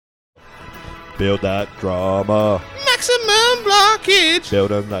Build that drama. Maximum blockage.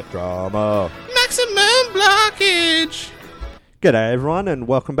 Building that drama. Maximum blockage. G'day everyone and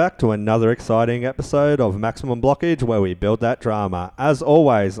welcome back to another exciting episode of Maximum Blockage where we build that drama. As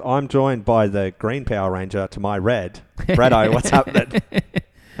always, I'm joined by the green Power Ranger to my red. Braddo, what's happening?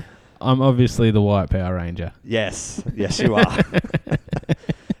 I'm obviously the white Power Ranger. Yes you are.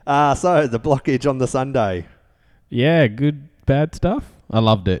 So the blockage on the Sunday. Yeah, good, bad stuff. I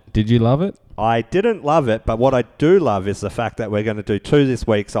loved it. Did you love it? I didn't love it, but what I do love is the fact that we're going to do two this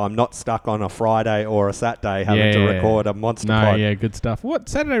week, so I'm not stuck on a Friday or a Saturday having to record a monster pod. Yeah, good stuff. What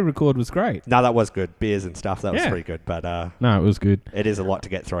Saturday record was great. No, that was good. Beers and stuff, that was pretty good, but no, it was good. It is a lot to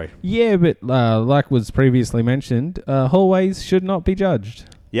get through. Yeah, but like was previously mentioned, hallways should not be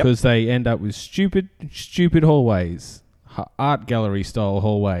judged because they end up with stupid hallways, art gallery style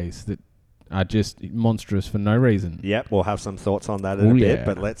hallways that are just monstrous for no reason. Yep, we'll have some thoughts on that in a bit,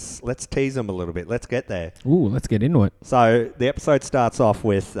 but let's tease them a little bit. Let's get there. Ooh, let's get into it. So the episode starts off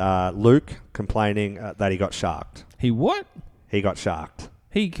with Luke complaining that he got sharked. He what? He got sharked.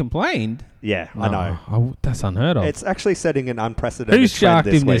 He complained? Yeah, I know. Oh, that's unheard of. It's actually setting an unprecedented Who's trend sharked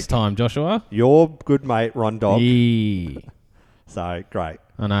him week. this time, Joshua? Your good mate, Ron Dog. Yeah. So, great.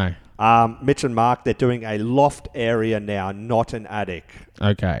 I know. Mitch and Mark, they're doing a loft area now, not an attic.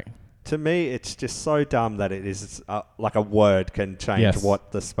 Okay. To me, it's just so dumb that it is like a word can change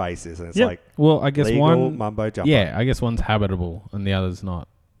what the space is. And it's like, well, I guess legal mumbo jumbo. Yeah, I guess one's habitable and the other's not.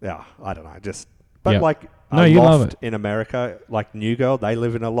 Yeah, I don't know. But like you love loft it. in America, like New Girl, they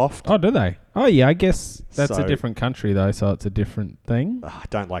live in a loft. Oh, do they? Oh, yeah, I guess that's So- a different country, though, so it's a different thing. I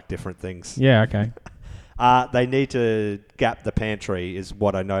don't like different things. Yeah, okay. They need to gap the pantry is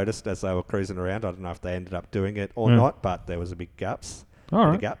what I noticed as they were cruising around. I don't know if they ended up doing it or not, but there was a big gaps. All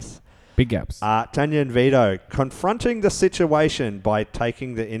right. Gaps. Big gaps. Tanya and Vito confronting the situation by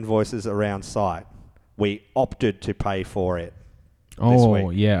taking the invoices around site. We opted to pay for it. This week.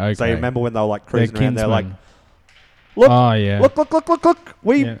 Yeah, okay. So you remember when they were like cruising Their around, they're like, kinsman. look, Oh, yeah. look.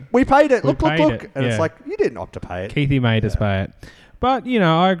 We paid it. We Look. paid it, And it's yeah. like, you didn't opt to pay it. Keithy made us pay it. But,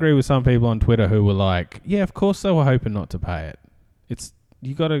 I agree with some people on Twitter who were like, yeah, of course they were hoping not to pay it.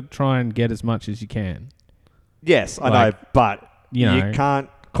 You got to try and get as much as you can. Yes, I know, but you can't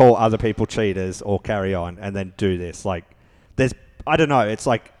call other people cheaters or carry on and then do this. Like, I don't know, it's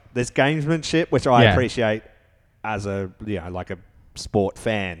like there's gamesmanship, which I appreciate as a, like a sport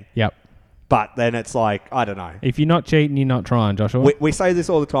fan. Yep. But then it's like, I don't know. If you're not cheating, you're not trying, Joshua. We say this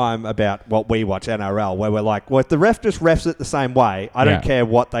all the time about what we watch NRL, where we're like, well, if the ref just refs it the same way, I don't care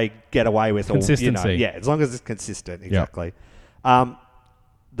what they get away with. Consistency. Or, as long as it's consistent, exactly.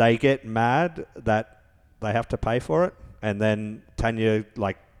 They get mad that they have to pay for it, and then Tanya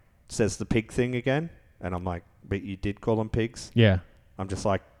says the pig thing again, and I'm like, but you did call them pigs? Yeah. I'm just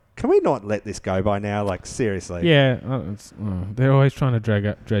like, can we not let this go by now? Like, seriously. Yeah, they're always trying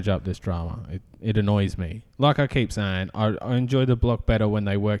to dredge up this drama. It annoys me. Like I keep saying, I enjoy the block better when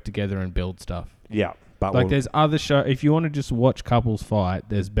they work together and build stuff. Yeah. But there's other shows. If you want to just watch couples fight,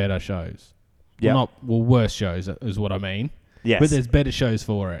 there's better shows. Yeah. Worse shows is what I mean. Yes. But there's better shows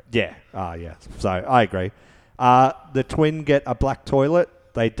for it. Yeah. Yeah. So I agree. The twin get a black toilet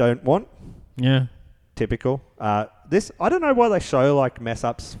they don't want. Yeah. Typical. I don't know why they show mess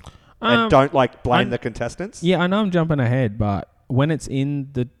ups and don't blame the contestants. Yeah, I know I'm jumping ahead, but when it's in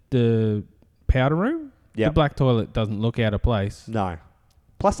the powder room, the black toilet doesn't look out of place. No.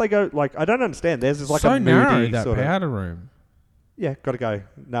 Plus they go I don't understand. There's so a moody narrow that powder room. Yeah, got to go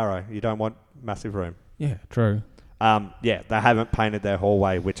narrow. You don't want massive room. Yeah, true. They haven't painted their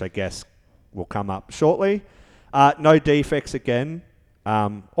hallway, which I guess will come up shortly. No defects again.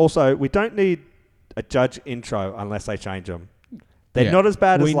 Also, we don't need a judge intro unless they change them. They're not as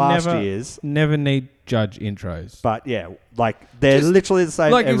bad as last year's. Never need judge intros. But they're literally the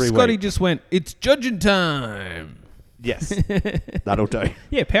same every week. Like if Scotty just went, it's judging time. Yes, that'll do.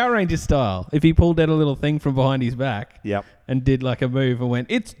 Yeah, Power Rangers style. If he pulled out a little thing from behind his back and did a move and went,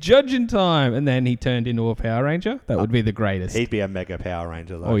 it's judging time, and then he turned into a Power Ranger, that would be the greatest. He'd be a mega Power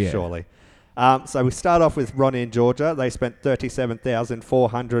Ranger, though, surely. So we start off with Ronnie and Georgia. They spent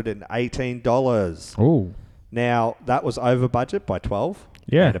 $37,418. Oh. Now, that was over budget by 12.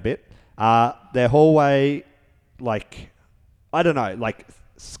 Yeah. And a bit. Their hallway, I don't know,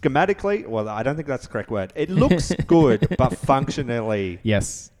 schematically, well, I don't think that's the correct word. It looks good, but functionally,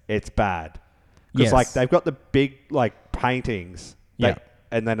 yes, it's bad. Because they've got the big paintings,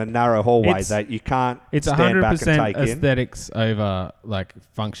 and then a narrow hallway that you can't stand back and take in. It's 100% aesthetics over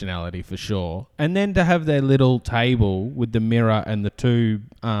functionality for sure. And then to have their little table with the mirror and the two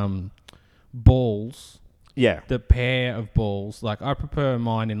balls, the pair of balls. I prefer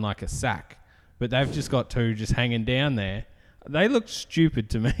mine in a sack. but they've just got two just hanging down there. They look stupid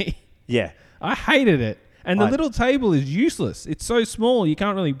to me. Yeah. I hated it. And the little table is useless. It's so small, you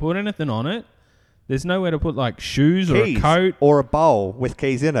can't really put anything on it. There's nowhere to put like shoes or a coat. Or a bowl with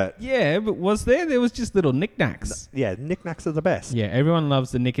keys in it. Yeah, but was there? There was just little knickknacks. Yeah, knickknacks are the best. Yeah, everyone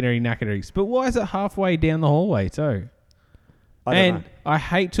loves the knickety knackeries. But why is it halfway down the hallway too? I don't know. I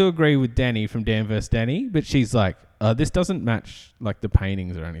hate to agree with Danny from Dan vs. Danny, but she's like, this doesn't match like the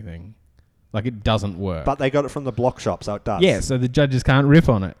paintings or anything. Like it doesn't work. But they got it from the block shop, so it does. Yeah, so the judges can't riff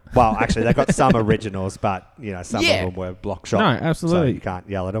on it. Well, actually, they got some originals, but some of them were block shop. No, absolutely. So you can't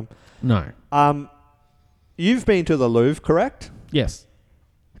yell at them. No. You've been to the Louvre, correct? Yes.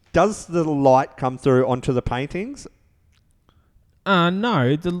 Does the light come through onto the paintings?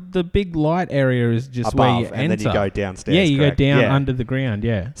 No. The big light area is just above, where you and enter. then you go downstairs. Yeah, you correct? go down Yeah. under the ground.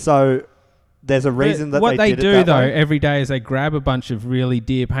 Yeah. So there's a reason that what they they did do it that though way? every day is they grab a bunch of really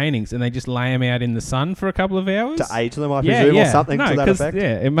dear paintings and they just lay them out in the sun for a couple of hours to age them, I presume, or something to that effect.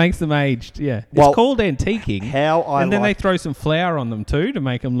 Yeah, it makes them aged. Yeah, Well, it's called antiquing. And then they like, throw some flour on them too to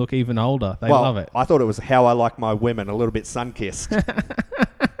make them look even older. They love it. I thought it was how I like my women, a little bit sun-kissed.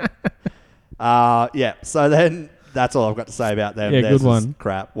 Yeah. So then that's all I've got to say about them. Yeah, Theirs good one. is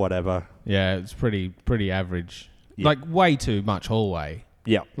crap, whatever. Yeah, it's pretty average. Yeah. Like way too much hallway.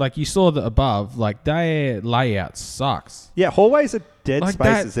 Yeah. Like you saw that above, like their layout sucks. Yeah, hallways are dead Like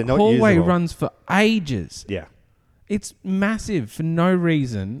spaces. that They're not hallway usable. runs for ages. Yeah. It's massive for no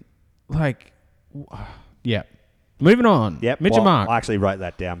reason. Like, yeah. Moving on. Yep. Mitch and Mark. I actually wrote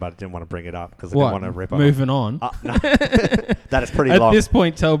that down, but I didn't want to bring it up because I didn't want to rip on it. Moving on. No. That is pretty At long. this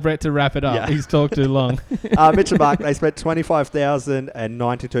point, tell Brett to wrap it up. Yeah. He's talked too long. Mitch and Mark, they spent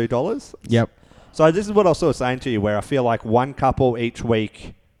 $25,092. Yep. So this is what I was sort of saying to you, where I feel like one couple each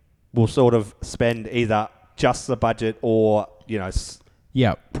week will sort of spend either just the budget or,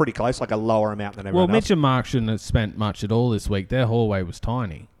 Yep. pretty close, like a lower amount than everyone Well, else. Mitch and Mark shouldn't have spent much at all this week. Their hallway was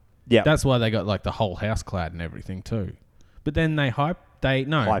tiny. Yeah. That's why they got like the whole house clad and everything too. But then high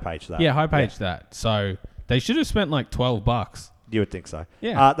page that. Yeah, high page that. So they should have spent like $12. You would think so.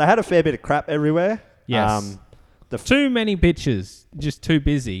 Yeah. They had a fair bit of crap everywhere. Yes. Too many pictures. Just too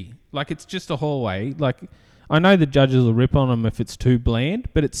busy. Like it's just a hallway. Like I know the judges will rip on them if it's too bland,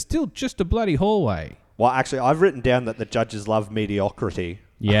 but it's still just a bloody hallway. Well, actually, I've written down that the judges love mediocrity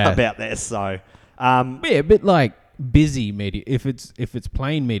about this. So, Yeah, but like busy if it's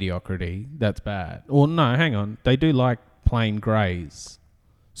plain mediocrity, that's bad. Or no, hang on. They do like plain greys.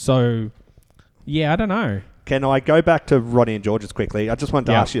 So, yeah, I don't know. can I go back to Ronnie and George's quickly? I just wanted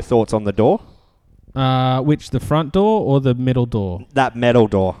to ask your thoughts on the door. Which, the front door or the middle door? That metal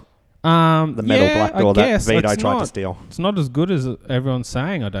door. The metal black door I that guess. Vito It's tried to not- steal. It's not as good as everyone's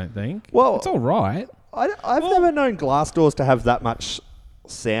saying, I don't think. Well, it's all right. I've never known glass doors to have that much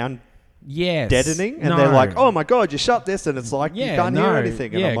sound Yes. deadening. And No. they're like, oh my God, you shut this and it's like, you can't hear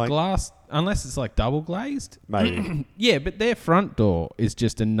anything. And Yeah, I'm like, glass, unless it's like double glazed. maybe. Yeah, but their front door is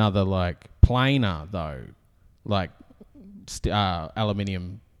just another like planar though. Like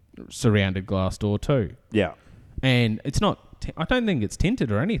aluminium surrounded glass door too. Yeah. And it's not, I don't think it's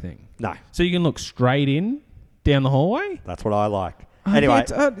tinted or anything. No, So you can look straight in down the hallway. that's what I like. Yeah, Anyway,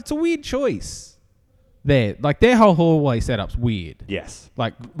 it's a weird choice. Like their whole hallway setup's weird. yes.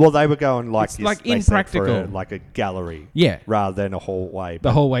 Like, Well, they were going like, It's like they said, for impractical. like a gallery yeah, rather than a hallway. the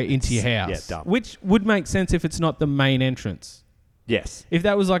but hallway into your it's- house. Yeah, dumb. Which would make sense if it's not the main entrance. Yes. If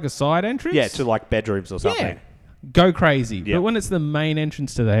that was like a side entrance, Yeah, to like bedrooms or something. yeah, go crazy. Yeah. But when it's the main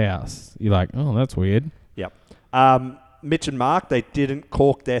entrance to the house, you're like, oh, that's weird. Yep. Mitch and Mark, they didn't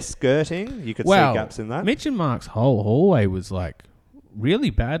cork their skirting. You could see gaps in that. Mitch and Mark's whole hallway was like really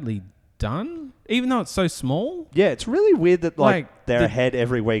badly done, even though it's so small. Yeah, it's really weird that Like, they're ahead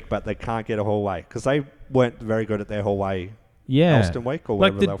every week, but they can't get a hallway because they weren't very good at their hallway Yeah, Elston week or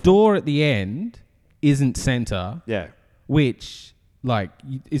like whatever. the they were door at the end isn't center, Yeah. which like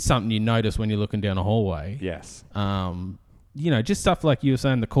is something you notice when you're looking down a hallway. Yes. Just stuff like you were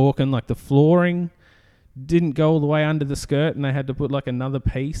saying, the corking, like the flooring didn't go all the way under the skirt and they had to put like another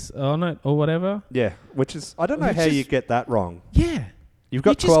piece on it or whatever. Yeah, which is I don't know Which how is- you get that wrong. Yeah. You've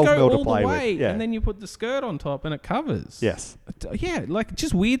got you just 12 go mil to all play the way with. Yeah. and then you put the skirt on top and it covers. Yes. Yeah, like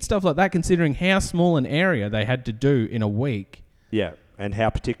just weird stuff like that considering how small an area they had to do in a week. Yeah, and how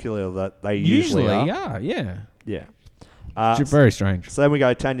particular that they usually are. yeah. Yeah. Very strange. So then we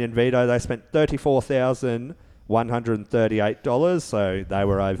go Tanya and Vito. They spent $34,138, so they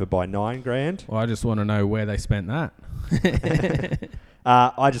were over by $9,000. Well, I just want to know where they spent that.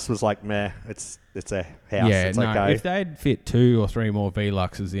 I just was like, meh, it's a house. Yeah, it's no, okay. if they'd fit 2 or 3 more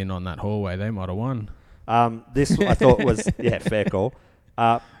Veluxes in on that hallway, they might have won. This I thought was fair call.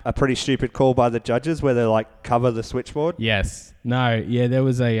 A pretty stupid call by the judges where they're like, cover the switchboard. Yes. No. Yeah. There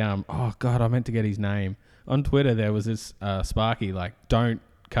was a oh god, I meant to get his name on Twitter. There was this Sparky like, don't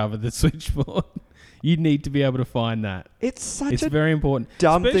cover the switchboard. You need to be able to find that. It's very important.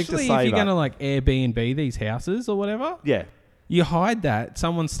 Dumb thing to Especially say. if you're going to like Airbnb these houses or whatever. Yeah. You hide that.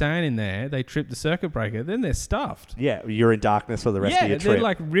 Someone's staying in there. They trip the circuit breaker. Then they're stuffed. Yeah, you're in darkness for the rest of your trip. They're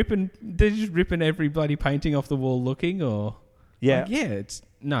like ripping. They're just ripping every bloody painting off the wall, looking or. Yeah. Like, it's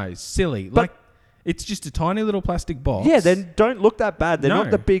silly. But like, it's just a tiny little plastic box. Yeah, then don't look that bad. They're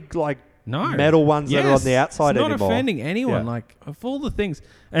not the big metal ones that are on the outside anymore. It's not offending anyone. Yeah. Like of all the things,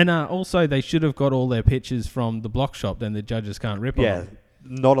 and also they should have got all their pictures from the block shop. Then the judges can't rip on them.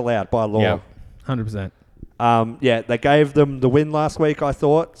 Not allowed by law. Yeah, 100%. They gave them the win last week, I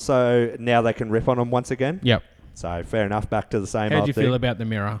thought, so now they can rip on them once again. Yep. So fair enough, back to the same How'd old you thing. feel about the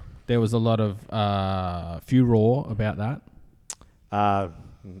mirror? There was a lot of furore about that. Whatever.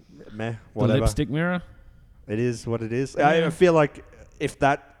 The lipstick mirror? It is what it is. Yeah. I feel like if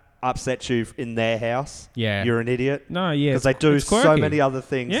that upsets you in their house, you're an idiot. No, yeah. Because they do so many other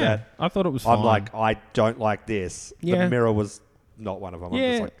things that I thought it was fine. I'm like, I don't like this. Yeah. The mirror was not one of them. Yeah,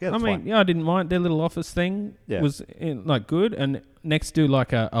 I'm just like, that's fine. I didn't mind. Their little office thing was good, and next to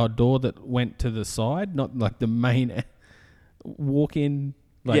like a door that went to the side, not like the main walk-in,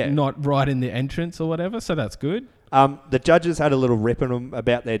 not right in the entrance or whatever. So that's good. The judges had a little rip in them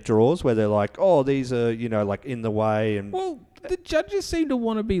about their drawers where they're like, oh, these are, like in the way. And well, the judges seem to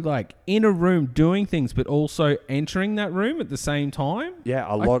want to be like in a room doing things, but also entering that room at the same time.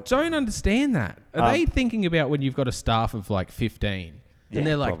 Yeah, I don't understand that. Are they thinking about when you've got a staff of like 15? And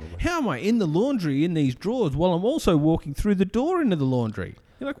they're like, probably. How am I in the laundry in these drawers while I'm also walking through the door into the laundry?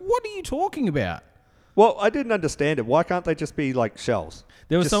 You're like, what are you talking about? Well, I didn't understand it. Why can't they just be like shells?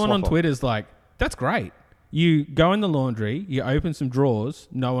 There was someone on Twitter's like, that's great. You go in the laundry, you open some drawers,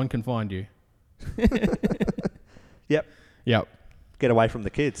 no one can find you. Yep. Get away from the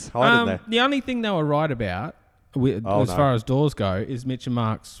kids. Hide in there. The only thing they were right about, far as doors go, is Mitch and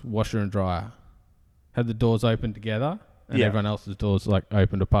Mark's washer and dryer. Had the doors open together, and everyone else's doors like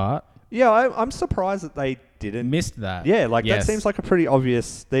opened apart. Yeah, I'm surprised that they didn't. Missed that. Yeah, that seems like a pretty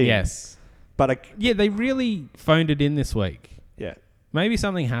obvious thing. Yes. But they really phoned it in this week. Yeah. Maybe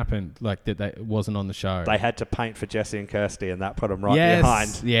something happened like that wasn't on the show. They had to paint for Jesse and Kirsty, and that put them right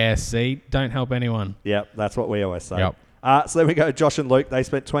behind. Yes, see? Don't help anyone. Yep, that's what we always say. Yep. So then we go Josh and Luke. They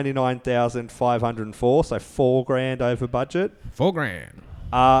spent $29,504, so $4,000 over budget.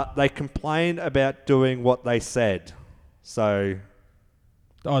 $4,000. They complained about doing what they said. So...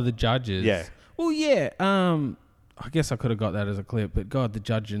 Oh, the judges. Yeah. Well, yeah. I guess I could have got that as a clip, but God, the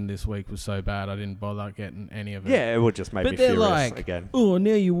judging this week was so bad I didn't bother getting any of it. Yeah, it would just make me furious like, again. Oh,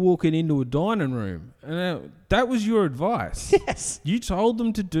 now you're walking into a dining room. And that was your advice. Yes. You told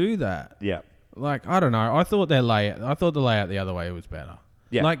them to do that. Yeah. Like, I don't know. I thought the layout the other way was better.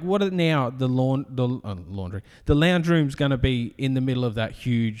 Yeah. Like, what are now the laundry? The lounge room's going to be in the middle of that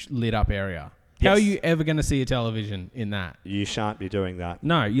huge lit up area. Yes. How are you ever going to see a television in that? You shan't be doing that.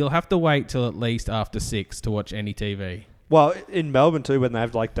 No, you'll have to wait till at least after 6 to watch any TV. Well, in Melbourne too, when they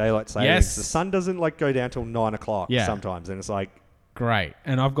have like daylight savings, the Yes. sun doesn't like go down till 9 o'clock sometimes, and it's like great.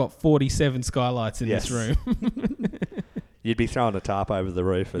 And I've got 47 skylights in this room. You'd be throwing a tarp over the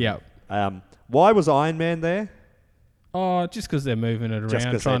roof. And, Yep. Why was Iron Man there? Oh, just because they're moving it Just around,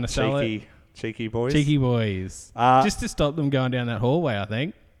 because trying to sell it. Cheeky boys. Cheeky boys. Just to stop them going down that hallway, I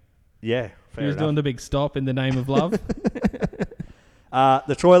think. Yeah, fair He was enough. doing the big stop in the name of love.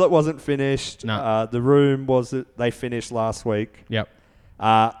 The toilet wasn't finished. No. The room they finished last week. Yep.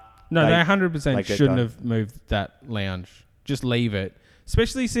 No, they 100% shouldn't have moved that lounge. Just leave it.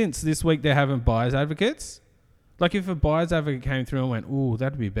 Especially since this week they're having buyer's advocates. Like if a buyer's advocate came through and went, ooh,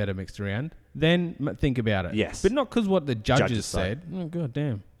 that'd be better mixed around, then think about it. Yes. But not because what the judges said. Oh, God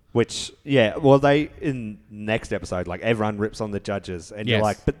damn. Which, in next episode, like everyone rips on the judges, and you're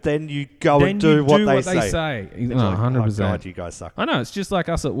like, but then you go and do what they say. No, like, 100%. Oh God, you guys suck. I know, it's just like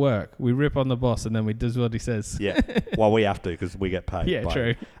us at work. We rip on the boss and then we do what he says. Yeah. Well, we have to because we get paid. Yeah,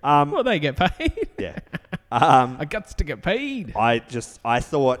 true. Well, they get paid. Yeah. I guts to get paid. I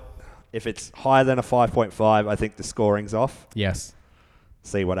thought if it's higher than a 5.5, I think the scoring's off. Yes.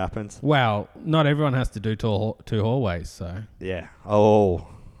 See what happens. Well, not everyone has to do two hallways, so. Yeah. Oh,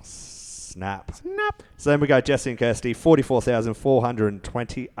 snap. So then we go Jesse and Kirsty,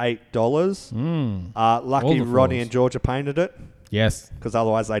 $44,428. Lucky Ronnie and Georgia painted it. Yes. Because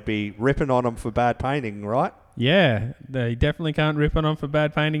otherwise they'd be ripping on them for bad painting, right? Yeah, they definitely can't rip on them for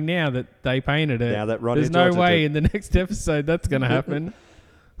bad painting now that they painted it. Now that Ronnie There's and no Georgia way did. in the next episode that's going to happen.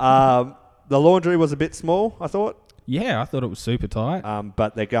 The laundry was a bit small, I thought. Yeah, I thought it was super tight.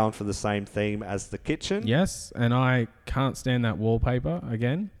 But they're going for the same theme as the kitchen. Yes, and I can't stand that wallpaper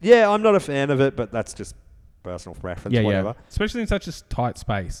again. Yeah, I'm not a fan of it, but that's just personal preference, whatever. Yeah. Especially in such a tight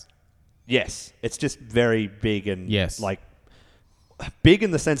space. Yes, it's just very big and Yes. like big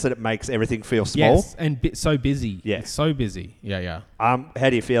in the sense that it makes everything feel small. Yes, and so busy. Yeah. It's so busy. Yeah. How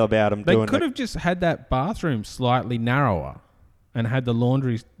do you feel about them They doing could have just had that bathroom slightly narrower and had the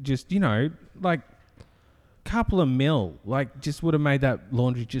laundry just, like couple of mil. Like, just would have made that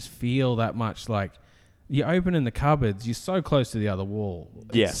laundry just feel that much like you opening the cupboards, you're so close to the other wall.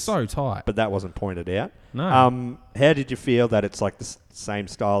 It's so tight. But that wasn't pointed out. No. How did you feel that it's like the same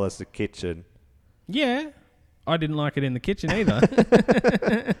style as the kitchen? Yeah. I didn't like it in the kitchen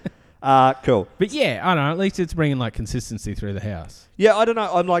either. Cool. But yeah, I don't know. At least it's bringing like consistency through the house. Yeah, I don't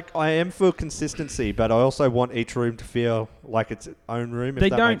know. I am for consistency, but I also want each room to feel like its own room. If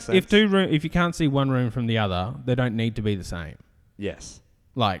that makes sense. If you can't see one room from the other, they don't need to be the same. Yes.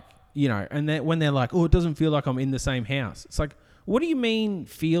 Like, and when they're like, oh, it doesn't feel like I'm in the same house. It's like, what do you mean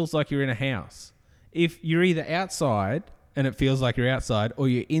feels like you're in a house? If you're either outside and it feels like you're outside, or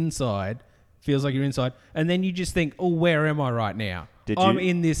you're inside, feels like you're inside, and then you just think, oh, where am I right now? I'm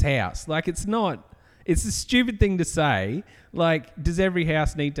in this house. Like, it's not. It's a stupid thing to say. Like, does every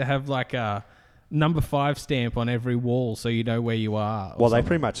house need to have like a number 5 stamp on every wall so you know where you are? Well, they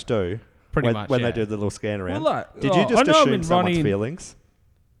pretty much do. When they do the little scan around. Well, did you just assume someone's feelings?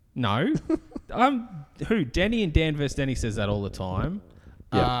 No. Denny and Dan vs. Denny says that all the time.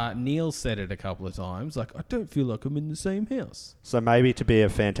 Yeah. Neil said it a couple of times. Like, I don't feel like I'm in the same house. So maybe to be a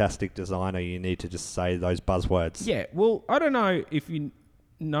fantastic designer, you need to just say those buzzwords. Yeah. Well, I don't know if you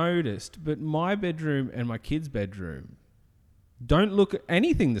noticed, but my bedroom and my kid's bedroom don't look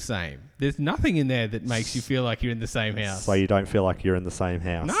anything the same. There's nothing in there that makes you feel like you're in the same house. So you don't feel like you're in the same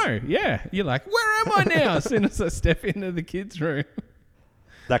house? No. Yeah. You're like, where am I now? As soon as I step into the kids' room.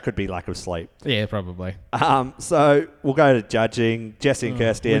 That could be lack of sleep. Yeah, probably. So we'll go to judging. Jesse and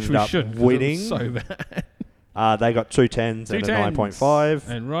Kirsty ended up winning. So bad. They got 2 10s and a 9.5.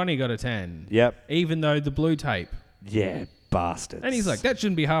 And Ronnie got a 10. Yep. Even though the blue tape. Yeah, bastards. And he's like, that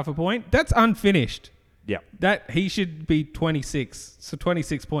shouldn't be half a point. That's unfinished. Yep. That he should be 26. So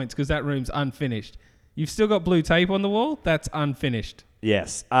 26 points because that room's unfinished. You've still got blue tape on the wall? That's unfinished.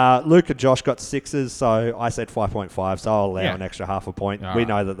 Yes. Luke and Josh got 6s, so I said 5.5, so I'll allow an extra half a point. We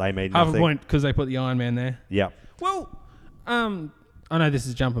know that they mean nothing. Half a point because they put the Iron Man there. Yep. Well, I know this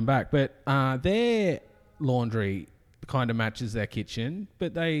is jumping back, but their laundry kind of matches their kitchen,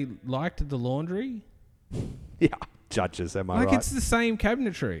 but they liked the laundry. Yeah. Judges, am I right? Like, it's the same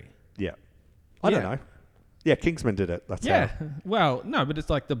cabinetry. Yeah. I don't know. Yeah, Kingsman did it. That's how. how. Well, no, but it's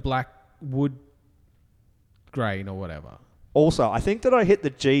like the black wood grain or whatever. Also, I think that I hit the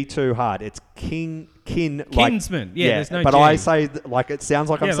G too hard. It's Kinsman. There's no but G. I say, it sounds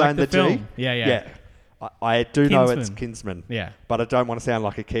like I'm saying like the G. Film. Yeah. I do know it's Kinsman. Yeah. But I don't want to sound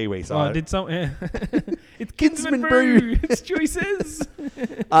like a Kiwi. So it's Kinsman Brew. It's choices.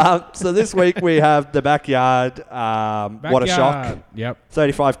 So this week we have the backyard. What a shock. Yep.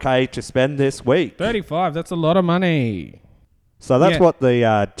 35K to spend this week. 35. That's a lot of money. So that's what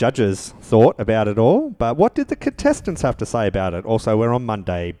the judges thought about it all. But what did the contestants have to say about it? Also, we're on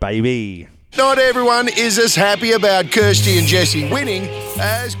Monday, baby. Not everyone is as happy about Kirsty and Jesse winning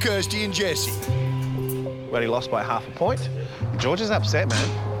as Kirsty and Jesse. Well, he lost by half a point. George is upset,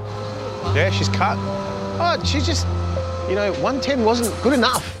 man. Yeah, she's cut. Oh, she's just, 110 wasn't good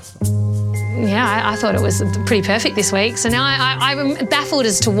enough. Yeah, I thought it was pretty perfect this week. So now I'm baffled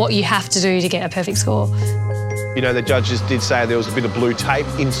as to what you have to do to get a perfect score. The judges did say there was a bit of blue tape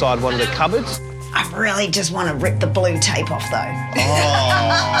inside one of the cupboards. I really just want to rip the blue tape off, though.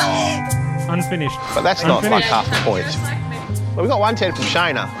 Oh. Unfinished. But that's not like half a point. Well, we got 110 from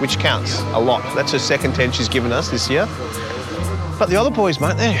Shayna, which counts a lot. That's her second 10 she's given us this year. But the other boys,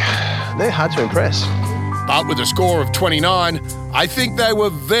 mate, they're hard to impress. But with a score of 29, I think they were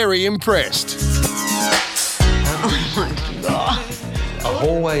very impressed. Oh, my God. A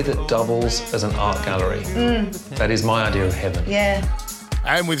hallway that doubles as an art gallery. That is my idea of heaven. Yeah.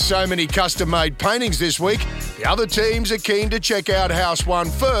 And with so many custom-made paintings this week, the other teams are keen to check out House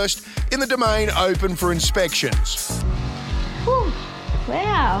 1 first in the domain open for inspections. Whew.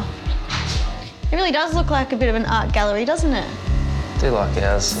 Wow. It really does look like a bit of an art gallery, doesn't it? I do like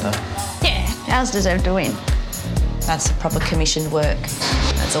ours. Yeah, ours deserve to win. That's proper commissioned work.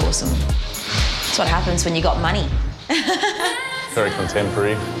 That's awesome. That's what happens when you got money. Very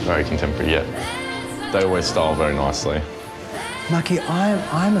contemporary, yeah. They always style very nicely. Mucky,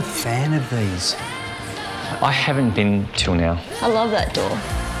 I'm a fan of these. I haven't been till now. I love that door.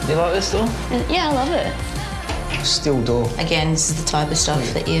 Do you like this door? Yeah, I love it. Still door. Again, this is the type of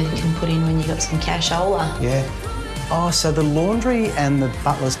stuff that you can put in when you got some cashola. Yeah. Oh, so the laundry and the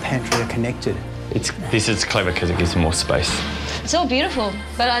butler's pantry are connected. This is clever because it gives them more space. It's all beautiful,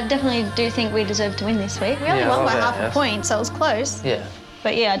 but I definitely do think we deserve to win this week. We only won by half a point, so it was close. Yeah.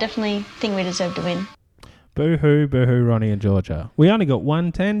 But yeah, I definitely think we deserve to win. Boo-hoo, boo-hoo, Ronnie and Georgia. We only got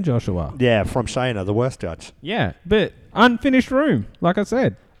 110, Joshua. Yeah, from Shayna, the worst judge. Yeah, but unfinished room, like I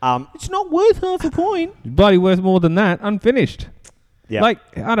said. It's not worth half a point. It's bloody worth more than that, unfinished. Yeah. Like,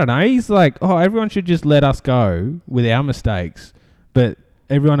 I don't know, he's like, oh, everyone should just let us go with our mistakes, but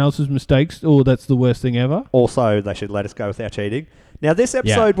everyone else's mistakes, oh, that's the worst thing ever. Also, they should let us go with our cheating. Now, this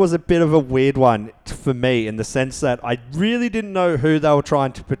episode was a bit of a weird one for me in the sense that I really didn't know who they were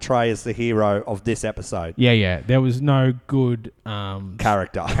trying to portray as the hero of this episode. Yeah. There was no good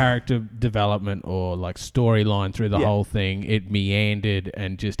character development or like storyline through the whole thing. It meandered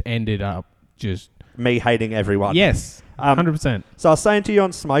and just ended up just... me hating everyone. Yes, 100%. So I was saying to you on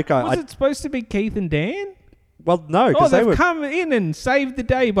Smoko... Was it supposed to be Keith and Dan? Well, no, because they were... come in and saved the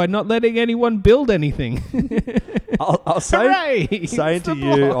day by not letting anyone build anything. I was saying to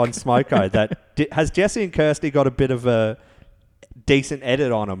you on Smoko that has Jesse and Kirsty got a bit of a decent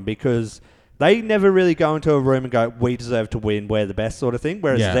edit on them because they never really go into a room and go, we deserve to win, we're the best sort of thing.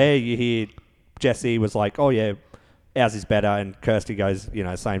 Whereas there you hear Jesse was like, oh yeah, ours is better, and Kirsty goes,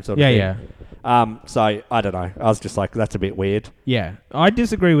 same sort of thing. Yeah. So I don't know. I was just like, that's a bit weird. Yeah, I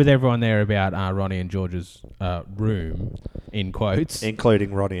disagree with everyone there about Ronnie and Georgia's room, in quotes,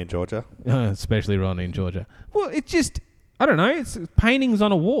 including Ronnie and Georgia, especially Ronnie and Georgia. Well, it's just I don't know. It's paintings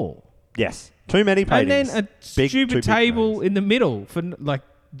on a wall. Yes, too many paintings, and then a stupid table in the middle for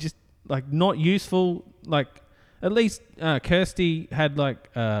just not useful. Like at least Kirsty had like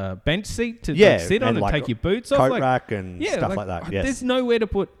a bench seat to sit on and take your boots off. Coat rack and stuff like that. Yes. There's nowhere to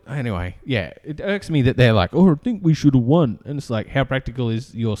put... Anyway, yeah. It irks me that they're like, oh, I think we should have won. And it's like, how practical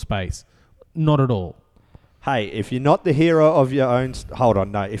is your space? Not at all. Hey, if you're not the hero of your own... Hold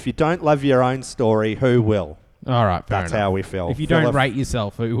on, no. If you don't love your own story, who will? All right, fair That's enough. how we feel. If you don't rate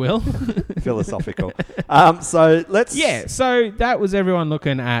yourself, who will? Philosophical. So let's... Yeah, so that was everyone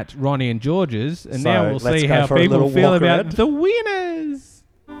looking at Ronnie and George's, and now we'll see how for a people little feel walk about around. the winners.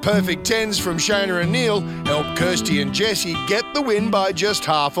 Perfect tens from Shayna and Neil help Kirsty and Jesse get the win by just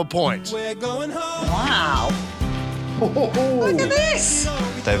half a point. Wow. Look at this.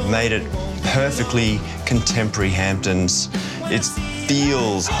 They've made it perfectly contemporary Hamptons. It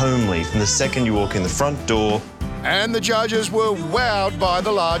feels homely from the second you walk in the front door. And the judges were wowed by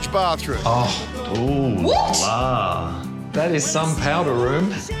the large bathroom. Wow. That is some powder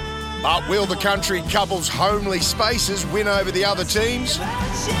room. But will the country couple's homely spaces win over the other teams?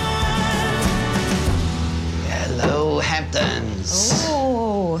 Hello, Hamptons.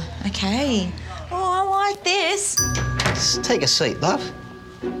 Oh, okay. Oh, I like this. Just take a seat, love.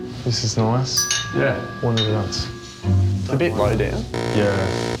 This is nice. Yeah. One of the nuts. It's a bit low down.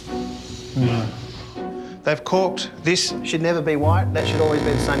 Yeah. They've corked. This should never be white. That should always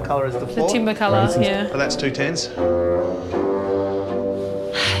be the same colour as the floor. The timber colour, yeah. But that's 2 tens.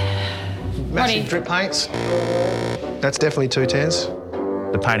 Massive drip paints. That's definitely 2 tens.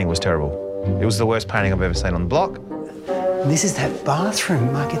 The painting was terrible. It was the worst painting I've ever seen on the block. This is that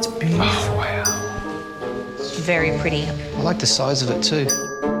bathroom, Mark. It's beautiful. Oh, wow. Very pretty. I like the size of it too.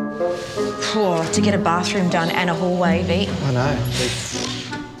 Oh, to get a bathroom done and a hallway, Vic. I know.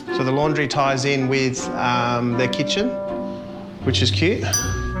 So the laundry ties in with their kitchen, which is cute.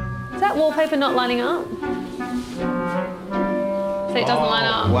 Is that wallpaper not lining up? So it doesn't line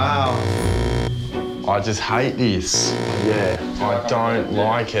up. Wow. I just hate this. Yeah. I don't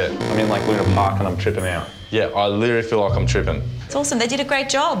like it. I'm in like Luna Park and I'm tripping out. Yeah, I literally feel like I'm tripping. It's awesome. They did a great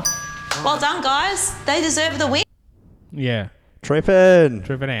job. Well done, guys. They deserve the win. Yeah.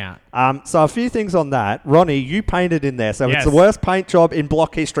 Tripping out. So a few things on that. Ronnie, you painted in there. So Yes. it's the worst paint job in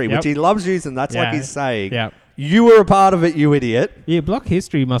block history, Yep. which he loves using. That's like Yeah. he's saying. Yep. You were a part of it, you idiot. Yeah, block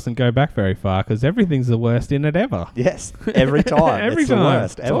history mustn't go back very far because everything's the worst in it ever. Yes, every time. Every it's time. the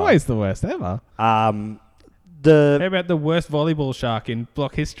worst It's ever. always the worst ever. How about the worst volleyball shark in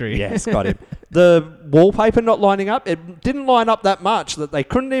block history? Yes, got him. The wallpaper not lining up, it didn't line up that much that they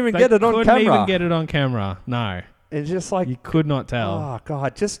couldn't even get it on camera. Couldn't even get it on camera. No. It's just like... You could not tell. Oh,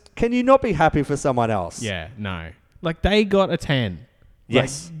 God. Just... Can you not be happy for someone else? Yeah, no. Like, they got a 10.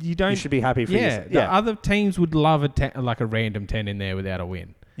 Yes. Like, you don't... You should be happy for yourself. The other teams would love a 10, like a random 10 in there without a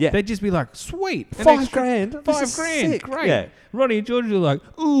win. Yeah. They'd just be like, sweet. an $5 extra grand. This $5 is grand. sick. Great. Yeah. Ronnie and George are like,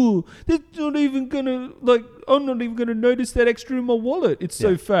 ooh, that's not even gonna, like, I'm not even gonna notice that extra in my wallet. It's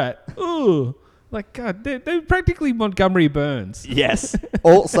so fat. Ooh. Like, God, they're practically Montgomery Burns. Yes.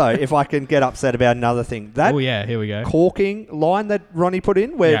 Also, if I can get upset about another thing, that here we go. Corking line that Ronnie put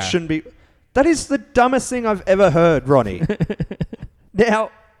in where it Yeah. shouldn't be, that is the dumbest thing I've ever heard, Ronnie.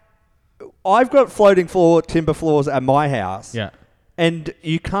 Now, I've got floating floor timber floors at my house. Yeah. And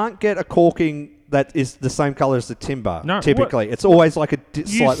you can't get a corking that is the same colour as the timber. No, typically, it's always like a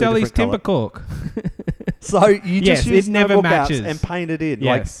Use slightly Sally's different colour. timber cork. So you just use it never Neville matches Gouts and paint it in.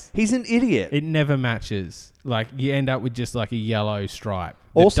 Yes. Like, he's an idiot. It never matches. Like, you end up with just like a yellow stripe.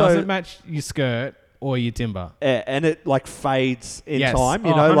 Also- It doesn't match your skirt or your timber. Yeah, and it like fades in Yes. time,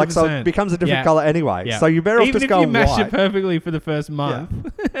 you Oh, know, like so 100%. it becomes a different Yeah. colour anyway. Yeah. So you're better off Even just if going you match white, it perfectly for the first month,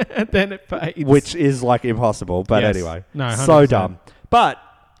 then it fades. which is like impossible. But Yes. anyway, No, so 100%. dumb. But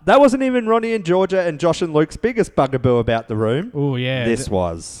that wasn't even Ronnie and Georgia and Josh and Luke's biggest bugaboo about the room. Oh yeah, This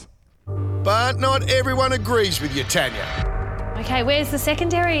was. But not everyone agrees with you, Tanya. Okay, where's the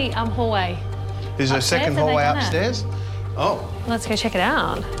secondary hallway? There's a Upstairs, second have they hallway done it? upstairs. Oh. Let's go check it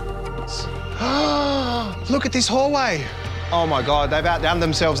out. Look at this hallway. Oh my God, they've outdone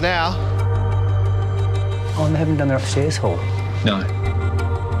themselves now. Oh, and they haven't done their upstairs hall. No.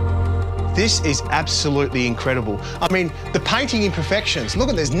 This is absolutely incredible. I mean, the painting imperfections. Look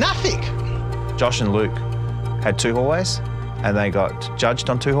at, there's nothing. Josh and Luke had 2 hallways, and they got judged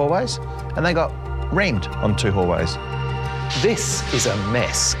on 2 hallways, and they got reamed on 2 hallways. This is a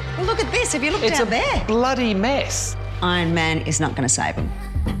mess. Well, look at this. Have you looked It's out a there? bloody mess. Iron Man is not going to save them.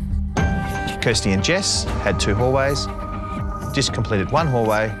 Kirsty and Jess had 2 hallways, just completed 1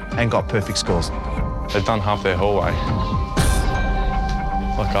 hallway, and got perfect scores. They've done half their hallway.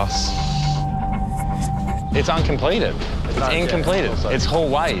 Like us. It's uncompleted. It's incompleted. It's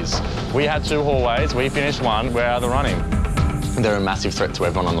hallways. We had 2 hallways, we finished 1, we're out of the running. They're a massive threat to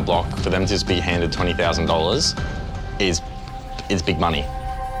everyone on the block. For them to just be handed $20,000 is big money.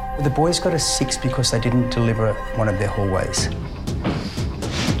 The boys got a 6 because they didn't deliver one of their hallways.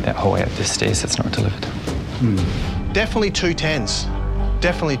 That hallway up the stairs that's not delivered. Definitely 2 10s.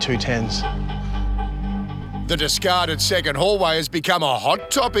 Definitely 2 10s. The discarded second hallway has become a hot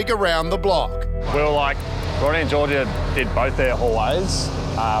topic around the block. We were like, Ronnie and Georgia did both their hallways.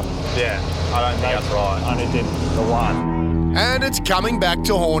 Yeah, I don't think that's right. Only did the one. And it's coming back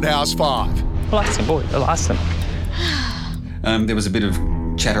to Hornhouse 5. Well, ask them, boy. I'll ask them. There was a bit of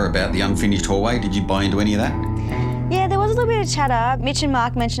chatter about the unfinished hallway. Did you buy into any of that? Yeah, there was a little bit of chatter. Mitch and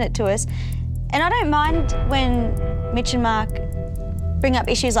Mark mentioned it to us. And I don't mind when Mitch and Mark bring up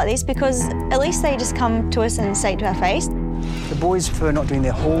issues like this because at least they just come to us and say it to our face. The boys, for not doing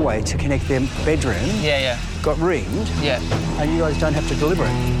their hallway to connect their bedroom, got reamed. Yeah. And you guys don't have to deliver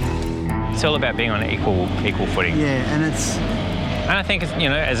it. It's all about being on equal footing. Yeah, and it's... And I think, you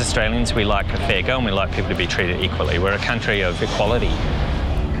know, as Australians, we like a fair go and we like people to be treated equally. We're a country of equality.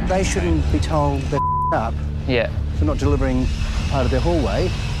 They shouldn't be told they're up for not delivering part of their hallway,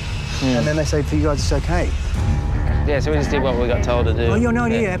 and then they say for you guys it's okay. Yeah, so we just did what we got told to do. Oh,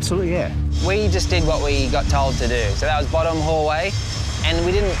 yeah, absolutely, yeah. We just did what we got told to do. So that was bottom hallway, and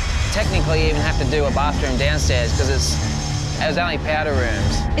we didn't technically even have to do a bathroom downstairs because it was only powder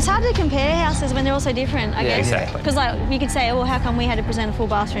rooms. It's hard to compare houses when they're all so different, I Yeah, guess. exactly. Because like you could say, well, how come we had to present a full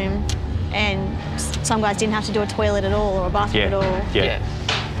bathroom and some guys didn't have to do a toilet at all or a bathroom at all? Yeah.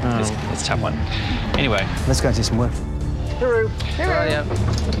 It's a tough one. Anyway. Let's go and do some work. Hooroo. Yeah.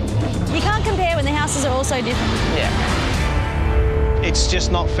 You can't compare when the houses are all so different. Yeah. It's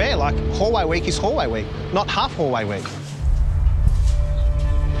just not fair. Like, hallway week is hallway week, not half hallway week.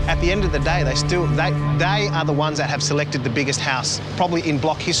 At the end of the day, they are the ones that have selected the biggest house, probably in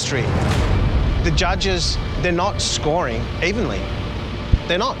block history. The judges, they're not scoring evenly.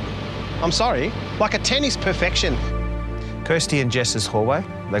 They're not. I'm sorry. Like, a 10 is perfection. Kirsty and Jess's hallway,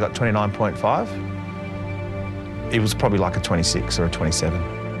 they got 29.5. It was probably like a 26 or a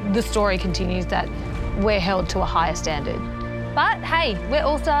 27. The story continues that we're held to a higher standard. But hey, we're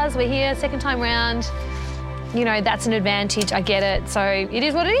all-stars, we're here, second time round. You know, that's an advantage, I get it. So it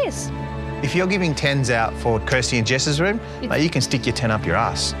is what it is. If you're giving 10s out for Kirsty and Jess's room, mate, you can stick your 10 up your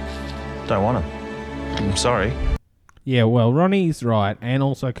ass. Don't want them. I'm sorry. Yeah, well, Ronnie's right, and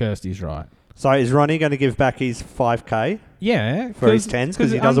also Kirsty's right. So is Ronnie going to give back his 5K? Yeah. For his 10s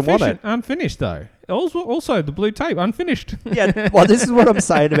because he doesn't want it. Unfinished, though. Also, the blue tape, unfinished. Yeah, well, this is what I'm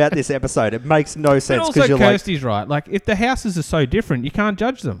saying about this episode. It makes no sense. But also, you're Kirsty's right. Like, if the houses are so different, you can't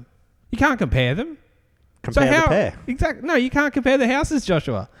judge them. You can't compare them. Compare the pair. Exactly. No, you can't compare the houses,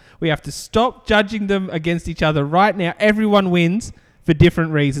 Joshua. We have to stop judging them against each other right now. Everyone wins for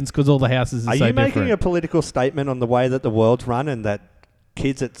different reasons because all the houses are so you different. making a political statement on the way that the world's run and that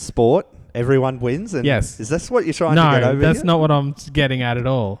kids at sport everyone wins? And Yes. Is this what you're trying to get over? No, that's here? not what I'm getting at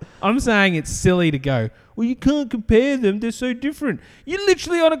all. I'm saying it's silly to go, well, you can't compare them. They're so different. You're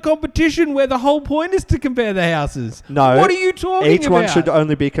literally on a competition where the whole point is to compare the houses. No. What are you talking Each about? one should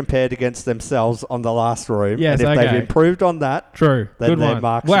only be compared against themselves on the last room. Yes, and if okay. they've improved on that, True. then Good their one.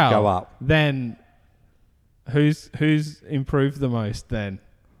 marks Well, should go up. Then who's improved the most then?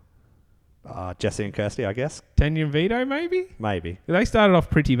 Jesse and Kirsty, I guess. Tanya and Vito, maybe? Maybe. They started off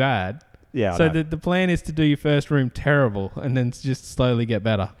pretty bad. Yeah, I So know. the plan is to do your first room terrible and then just slowly get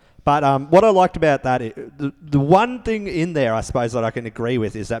better. But what I liked about that, the one thing in there, I suppose, that I can agree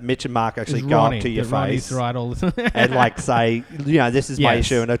with is that Mitch and Mark actually Is go Ronnie, up to your that Ronnie's face right all the time. and like say, this is my Yes.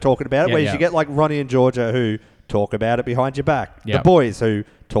 issue, and they're talking about it. Yeah, Whereas yeah. you get like Ronnie and Georgia who talk about it behind your back. Yep. The boys who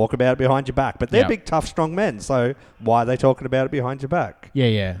talk about it behind your back. But they're Yep. big, tough, strong men. So why are they talking about it behind your back?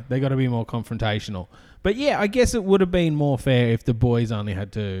 Yeah. They got to be more confrontational. But yeah, I guess it would have been more fair if the boys only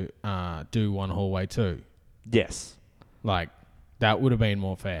had to do one hallway too. Yes. Like, that would have been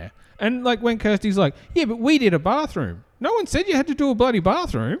more fair. And like when Kirsty's like, yeah, but we did a bathroom. No one said you had to do a bloody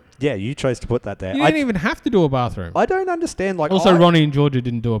bathroom. Yeah, you chose to put that there. You didn't even have to do a bathroom. I don't understand. Like, Also, Ronnie and Georgia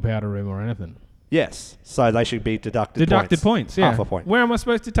didn't do a powder room or anything. Yes. So they should be deducted points, yeah. Half a point. Where am I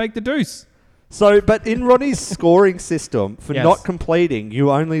supposed to take the deuce? So, but in Ronnie's scoring system, for Yes. not completing,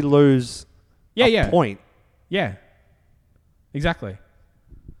 you only lose a point. Yeah. Exactly.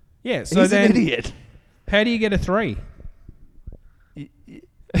 Yeah, so He's then an idiot. How do you get a 3? You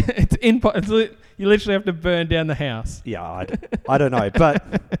literally have to burn down the house. Yeah, I don't know, but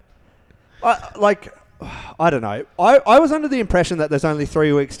I don't know. I was under the impression that there's only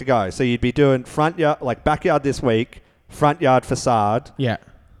 3 weeks to go, so you'd be doing front yard, like backyard this week, front yard facade, Yeah.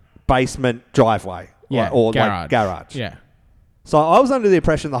 basement driveway, Yeah. or garage. like garage. Yeah. So I was under the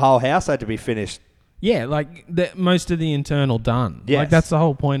impression the whole house had to be finished. Yeah, like most of the internal done. Yes. Like that's the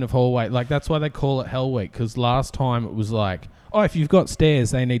whole point of hallway. Like that's why they call it Hell Week, because last time it was like, oh, if you've got stairs,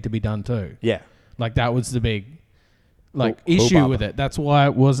 they need to be done too. Yeah. Like that was the big Cool issue baba. with it. That's why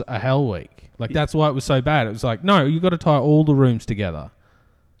it was a Hell Week. Like that's why it was so bad. It was like, no, you got to tie all the rooms together.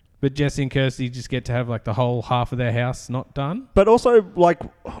 But Jesse and Kirsty just get to have like the whole half of their house not done. But also, like,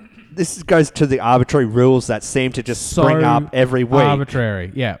 this goes to the arbitrary rules that seem to just spring up every week.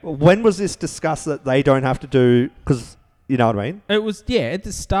 Arbitrary, yeah. When was this discussed that they don't have to do? Because you know what I mean. It was at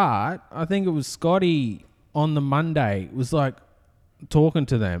the start. I think it was Scotty on the Monday was like talking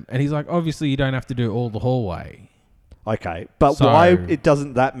to them, and he's like, obviously you don't have to do all the hallway. Okay, but So- why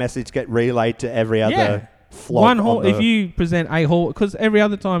doesn't that message get relayed to every other flog? One hall. on the- If you present a hall, because every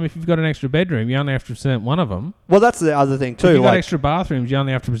other time, if you've got an extra bedroom, you only have to present one of them. Well, that's the other thing too. If you've got like, extra bathrooms, you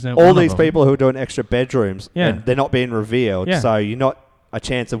only have to present one all of these them. people who are doing extra bedrooms, Yeah. and they're not being revealed. Yeah. So you're not a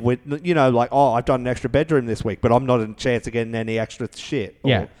chance of like, oh, I've done an extra bedroom this week, but I'm not a chance of getting any extra shit.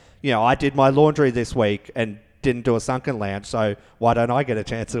 Yeah. Or, I did my laundry this week and didn't do a sunken lounge, so why don't I get a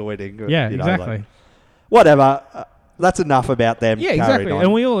chance of winning? Yeah, like, exactly. whatever. That's enough about them. Yeah, carrying exactly. on.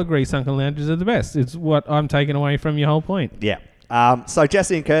 And we all agree sunken lounges are the best. It's what I'm taking away from your whole point. Yeah. So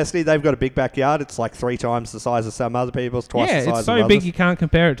Jesse and Kirsty, they've got a big backyard. It's like 3 times the size of some other people's, twice the size it's of so others. big you can't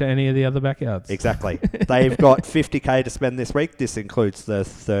compare it to any of the other backyards. Exactly. They've got $50K to spend this week. This includes the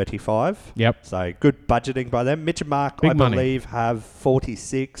 35. Yep. So good budgeting by them. Mitch and Mark, Big I money. believe, have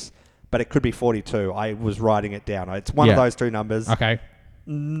 46, but it could be 42. I was writing it down. It's one of Yeah. those two numbers. Okay.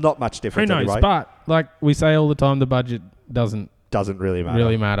 Not much Who difference knows? anyway. But like we say all the time, the budget doesn't really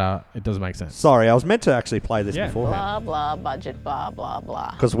matter. It doesn't make sense. Sorry, I was meant to actually play this Yeah. beforehand. Blah, blah, budget, blah, blah, blah.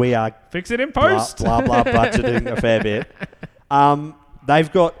 Because we are fix it in post. Blah blah budgeting a fair bit.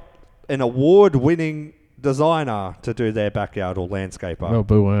 They've got an award-winning designer to do their backyard or landscaper. Well,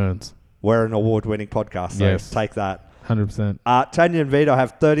 Boo earns. We're an award-winning podcast, so Yes. take that. 100%. Tanya and Vito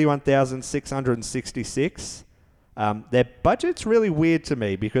have 31,666. Their budget's really weird to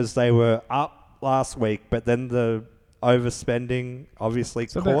me because they were up last week, but then the overspending obviously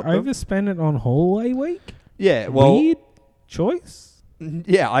So they caught them. overspend it on hallway week? Yeah, well, Weird choice?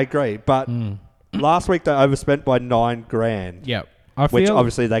 Yeah, I agree. But last week they overspent by $9,000. Yep. Which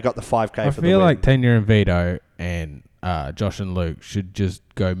obviously they got the 5K I for the feel win. like Tanya and Vito and Josh and Luke should just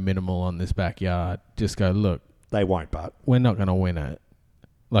go minimal on this backyard. Just go, look. They won't, but we're not going to win it.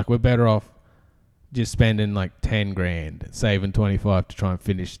 Like, we're better off just spending like $10,000, saving 25 to try and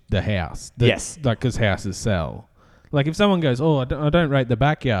finish the house. Yes. Like, because houses sell. Like, if someone goes, oh, I don't rate the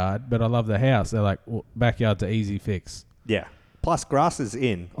backyard, but I love the house, they're like, well, backyard's an easy fix. Yeah. Plus, grass is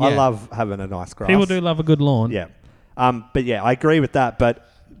in. I Yeah. love having a nice grass. People do love a good lawn. Yeah. But yeah, I agree with that. But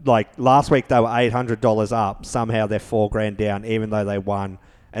like last week, they were $800 up. Somehow they're $4,000 down, even though they won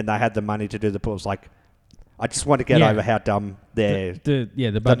and they had the money to do the pools. Like, I just want to get over how dumb the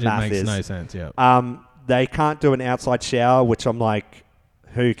budget math makes is. no sense. Yeah. They can't do an outside shower, which I'm like,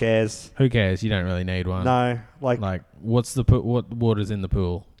 who cares? Who cares? You don't really need one. No, like what's the what water's in the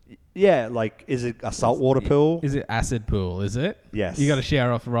pool? Yeah, like is it a saltwater pool? Is it acid pool? Is it? Yes. You got to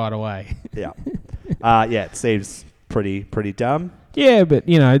shower off right away. Yeah. It seems pretty dumb. Yeah, but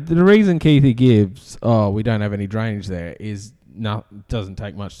the reason Keithy gives, we don't have any drainage there, is doesn't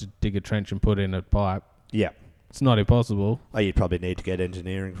take much to dig a trench and put in a pipe. Yeah. It's not impossible. Oh, you'd probably need to get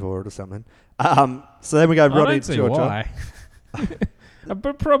engineering for it or something. So then we go Ronnie don't see Georgia. Why.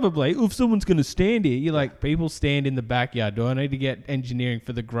 But probably, if someone's going to stand here, you're like, people stand in the backyard. Do I need to get engineering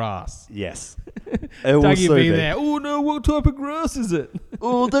for the grass? Yes. Dougie be there. Oh, no, what type of grass is it?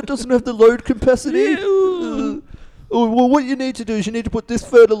 Oh, that doesn't have the load capacity. Yeah, well, what you need to do is you need to put this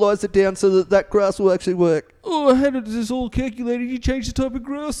fertilizer down so that grass will actually work. Oh, how did this all calculated? You changed the type of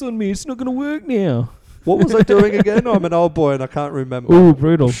grass on me. It's not going to work now. What was I doing again? I'm an old boy and I can't remember. Ooh,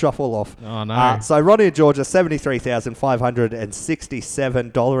 brutal. Shuffle off. Oh, no. So Ronnie and Georgia,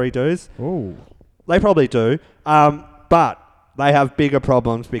 $73,567 dues. Ooh. They probably do. But they have bigger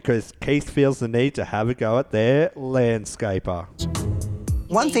problems because Keith feels the need to have a go at their landscaper.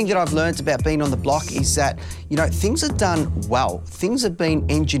 One thing that I've learned about being on the block is that, things are done well. Things have been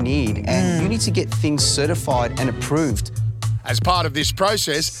engineered and you need to get things certified and approved. As part of this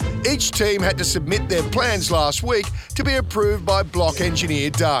process, each team had to submit their plans last week to be approved by block engineer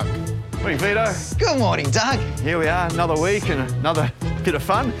Doug. Morning, Vito. Good morning, Doug. Here we are, another week and another bit of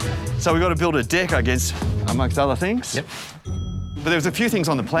fun. So we've got to build a deck, I guess, amongst other things. Yep. But there was a few things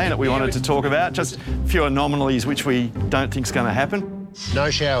on the plan that we wanted to talk about, just a few anomalies which we don't think is going to happen.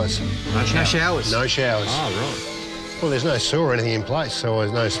 No showers. No showers? No showers. Oh, right. Well, there's no sewer or anything in place, so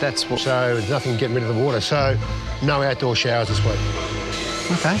there's no stats. So there's nothing getting rid of the water. So no outdoor showers this week.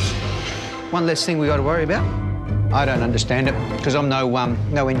 Okay. One less thing we got to worry about. I don't understand it because I'm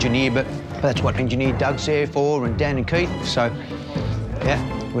no engineer, but that's what engineer Doug's there for, and Dan and Keith. So yeah,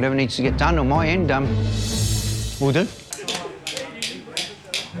 whatever needs to get done on my end, we'll do.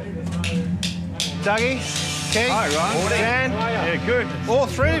 Dougie, Keith, Hi, Ryan. Dan, Yeah, good. all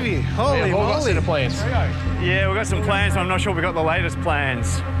three of you. Holy we've all got a moly. set of plans. Yeah, we've got some plans, but I'm not sure we've got the latest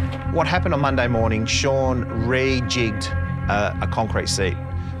plans. What happened on Monday morning, Sean rejigged a concrete seat.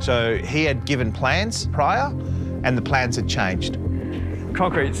 So he had given plans prior and the plans had changed.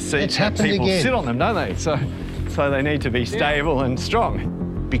 Concrete seats It's have happened people again. sit on them, don't they? So they need to be stable and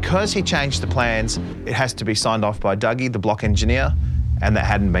strong. Because he changed the plans, it has to be signed off by Dougie, the block engineer, and that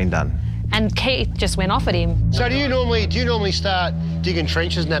hadn't been done. And Keith just went off at him. So do you normally start digging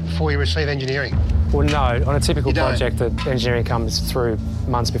trenches and that before you receive engineering? Well, no. On a typical You don't? project, the engineering comes through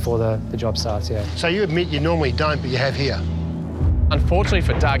months before the job starts, yeah. So you admit you normally don't, but you have here. Unfortunately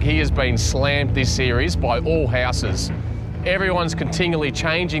for Doug, he has been slammed this series by all houses. Everyone's continually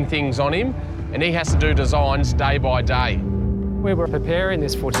changing things on him, and he has to do designs day by day. We were preparing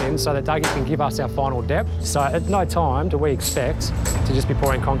this foot-in so that Dougie can give us our final depth. So at no time do we expect to just be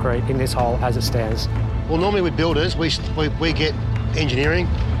pouring concrete in this hole as it stands. Well, normally with builders, we get engineering,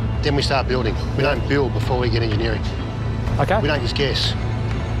 then we start building. We don't build before we get engineering. Okay. We don't just guess.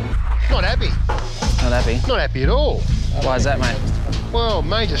 Not happy. Not happy? Not happy at all. Why is that, mate? Well,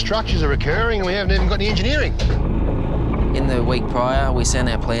 major structures are occurring and we haven't even got any engineering. In the week prior, we sent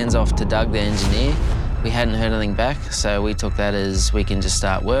our plans off to Doug, the engineer. We hadn't heard anything back, so we took that as we can just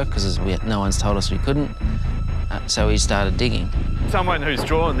start work because no one's told us we couldn't. So we started digging. Someone who's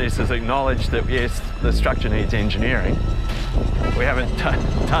drawn this has acknowledged that, yes, the structure needs engineering. We haven't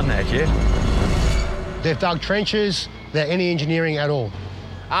done that yet. They've dug trenches without any engineering at all.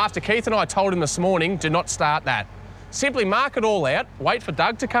 After Keith and I told him this morning, do not start that. Simply mark it all out, wait for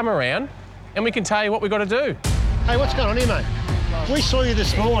Doug to come around, and we can tell you what we've got to do. Hey, what's going on here, mate? We saw you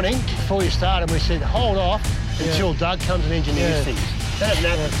this morning before you started and we said, hold off until Doug comes and engineers things. That hasn't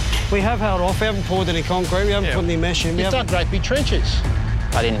happened. We have held off. We haven't poured any concrete. We haven't put any mesh in. You've dug great big trenches.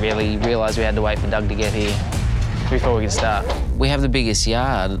 I didn't really realise we had to wait for Doug to get here before we could start. We have the biggest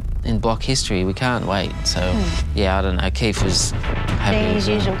yard in block history. We can't wait. So, yeah, I don't know. Keith was happy. Being as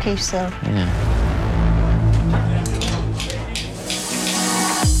his well. usual Keith self. Yeah.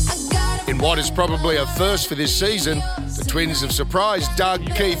 In what is probably a first for this season, the Twins have surprised Doug,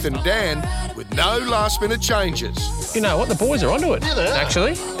 Keith and Dan with no last-minute changes. You know what? The boys are onto it,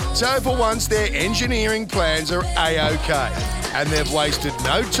 actually. So for once, their engineering plans are A-OK, and they've wasted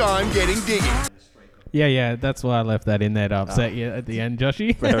no time getting digging. Yeah, that's why I left that in there to upset you at the end,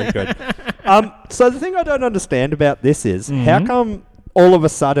 Joshy. Very good. So the thing I don't understand about this is how come all of a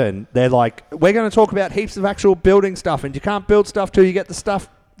sudden they're like, we're going to talk about heaps of actual building stuff and you can't build stuff till you get the stuff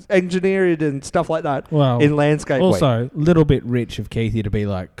engineered and stuff like that Well, in landscape week. also, a little bit rich of Keithy to be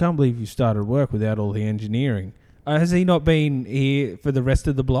like, can't believe you started work without all the engineering. Has he not been here for the rest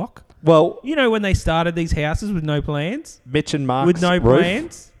of the block? Well, you know when they started these houses with no plans? Mitch and Mark's with no roof?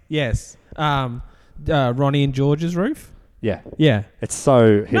 plans? Yes. Ronnie and George's roof? Yeah. Yeah. It's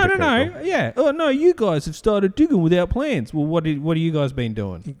so No. hypocritical. Yeah. Oh, no, you guys have started digging without plans. Well, what have you guys been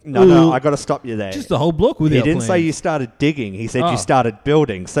doing? No, I got to stop you there. Just the whole block without He didn't say plans. you started digging. He said Oh. you started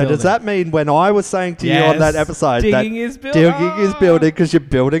building. So Building. does that mean when I was saying to you on that Yes, episode digging that is building? digging is building because you're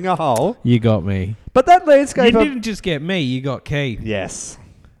building a hole? You got me. But that landscaper... You didn't just get me, you got Keith. Yes.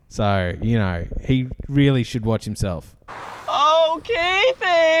 So, he really should watch himself. Oh,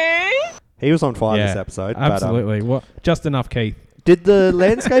 Keithy! He was on fire Yeah, this episode. Absolutely. Just enough, Keith. Did the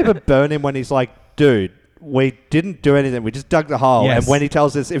landscaper burn him when he's like, dude, we didn't do anything. We just dug the hole. Yes. And when he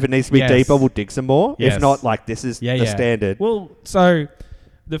tells us if it needs to be Yes. deeper, we'll dig some more. Yes. If not, like, this is the standard. Well, so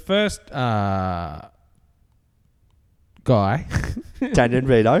the first guy... Tanya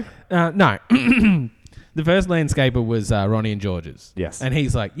Vito? No. The first landscaper was Ronnie and George's. Yes. And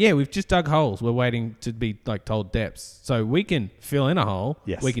he's like, yeah, we've just dug holes. We're waiting to be told depths. So we can fill in a hole.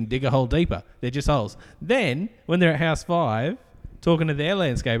 Yes. We can dig a hole deeper. They're just holes. Then, when they're at House 5, talking to their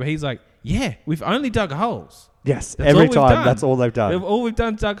landscaper, he's like, yeah, we've only dug holes. Yes. That's Every all we've time, done. that's all they've done. All we've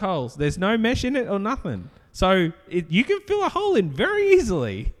done is dug holes. There's no mesh in it or nothing. So you can fill a hole in very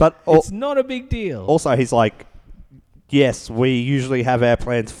easily. But it's not a big deal. Also, he's like, yes, we usually have our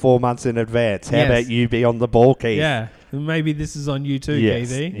plans 4 months in advance. How Yes. about you be on the ball, Keith? Yeah. Maybe this is on you too, Yes,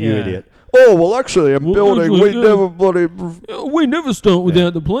 Keithy. you Yeah. idiot. Oh, well, actually, I'm building. We never bloody... We never start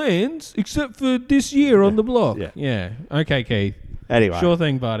without the plans, except for this year on the block. Yeah. Okay, Keith. Anyway. Sure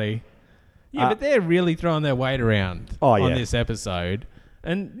thing, buddy. Yeah, but they're really throwing their weight around on this episode.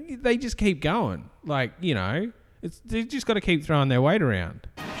 And they just keep going. They've just got to keep throwing their weight around.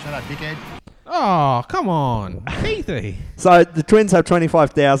 Shut up, dickhead. Oh, come on. Keithy. So the Twins have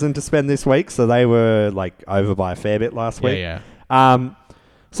 25,000 to spend this week, so they were over by a fair bit last week. Yeah.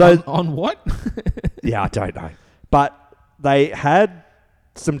 So on what? Yeah, I don't know. But they had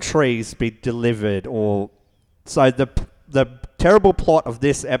some trees be delivered, so the terrible plot of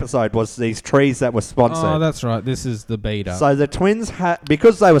this episode was these trees that were sponsored. Oh, that's right. This is the beat up. So the Twins had,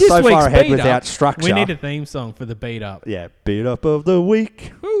 because they were This so week's far ahead beat without up, structure. We need a theme song for the beat up. Yeah, beat up of the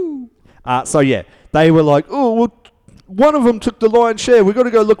week. They were like, oh, well, one of them took the lion's share. We've got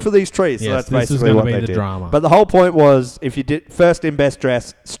to go look for these trees. So Yes, that's this is basically gonna what be they the did. drama. But the whole point was, if you did first in best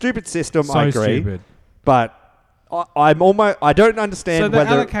dress, stupid system. So I agree. stupid. But I don't understand So they whether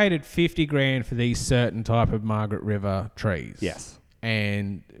allocated $50,000 for these certain type of Margaret River trees. Yes.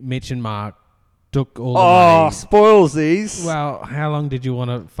 And Mitch and Mark took all the Oh, money. spoils these. Well, how long did you want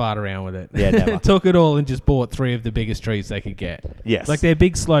to fart around with it? Yeah, never. Took it all and just bought 3 of the biggest trees they could get. Yes. Like they're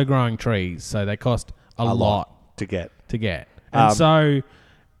big, slow-growing trees, so they cost a lot to get. And so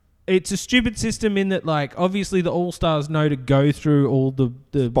it's a stupid system in that, obviously the All-Stars know to go through all the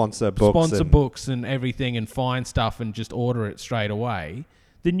sponsor books and everything and find stuff and just order it straight away.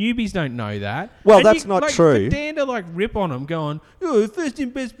 The newbies don't know that. Well, And that's not true. For Dan to rip on them going, oh, first in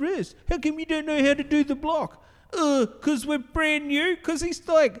best dress. How come you don't know how to do the block? Because we're brand new? Because he's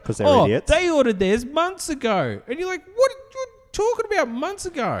like, 'Cause they're idiots. They ordered theirs months ago. And you're like, what are you talking about months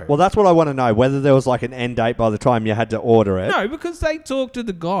ago? Well, that's what I want to know, whether there was an end date by the time you had to order it. No, because they talked to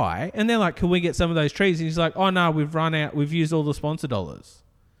the guy and they're like, can we get some of those trees? And he's like, oh, no, we've run out. We've used all the sponsor dollars.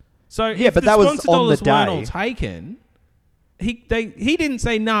 So Yeah, if but the that was sponsor on the dollars weren't all day. taken, he didn't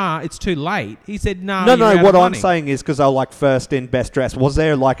say, nah, it's too late. He said, nah, No, you're out what of I'm money. saying is because they were first in, best dress. Was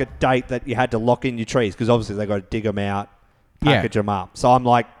there a date that you had to lock in your trees? Because obviously they got to dig them out, Yeah. package them up. So I'm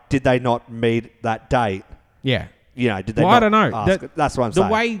like, did they not meet that date? Yeah. Did they Well, not I don't know. ask it? That's what I'm saying.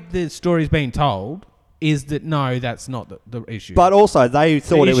 The way the story's been told is that no, that's not the issue. But also, they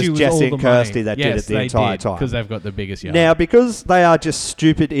thought it was issue Jesse all and the money. Kirsty that did Yes, it the they entire did, time. because they've got the biggest yard. Now, because they are just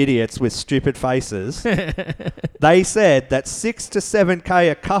stupid idiots with stupid faces, they said that 6 to 7K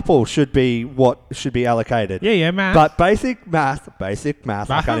a couple should be what should be allocated. Yeah, math. But basic math, I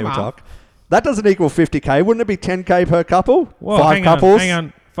can't even Math. talk. That doesn't equal 50K. Wouldn't it be 10K per couple? Whoa, 5 hang couples? Hang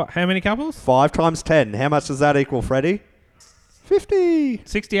on. How many couples? 5 times 10. How much does that equal, Freddie? 50.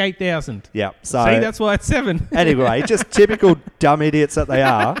 68,000. Yeah. So See, that's why it's 7. Anyway, just typical dumb idiots that they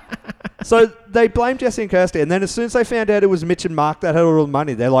are. So they blamed Jesse and Kirsty, and then as soon as they found out it was Mitch and Mark that had all the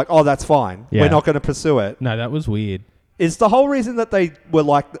money, they're like, oh, that's fine. Yeah. We're not going to pursue it. No, that was weird. Is the whole reason that they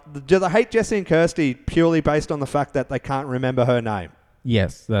were do they hate Jesse and Kirsty purely based on the fact that they can't remember her name?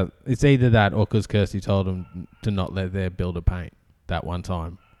 Yes, it's either that or because Kirsty told them to not let their builder paint that one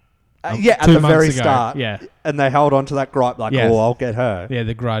time. Yeah, at 2 the months very ago. start. Yeah. And they held on to that gripe like, Yes. oh, I'll get her. Yeah,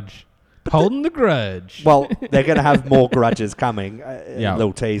 the grudge. Holding the grudge. Well, they're going to have more grudges coming. Yeah.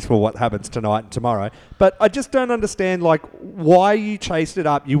 Little tease for what happens tonight and tomorrow. But I just don't understand, like, why you chased it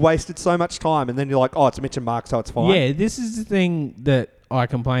up. You wasted so much time, and then you're like, oh, it's Mitch and Mark, so it's fine. Yeah, this is the thing that I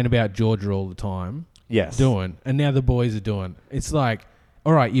complain about Georgia all the time. Yes. Doing. And now the boys are doing. It's like,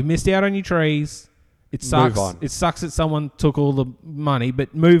 all right, you missed out on your trees. It sucks. Move on. It sucks that someone took all the money,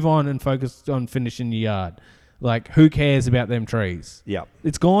 but move on and focus on finishing your yard. Like, who cares about them trees? Yep.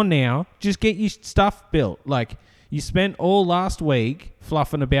 It's gone now. Just get your stuff built. Like, you spent all last week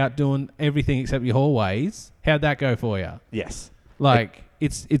fluffing about doing everything except your hallways. How'd that go for you? Yes. Like,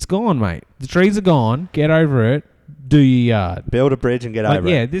 it's gone, mate. The trees are gone. Get over it. Do your yard. Build a bridge and get over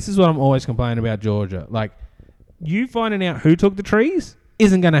Yeah, it. this is what I'm always complaining about Georgia. Like, you finding out who took the trees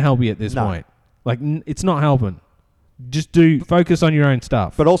isn't going to help you at this point. Like, it's not helping. Just focus on your own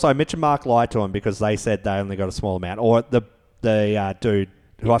stuff. But also, Mitch and Mark lied to him because they said they only got a small amount. Or the dude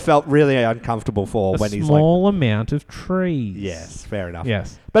who I felt really uncomfortable for when he's like... small amount of trees. Yes, fair enough.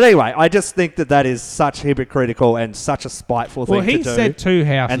 Yes. But anyway, I just think that is such hypocritical and such a spiteful thing to do. Well, he said 2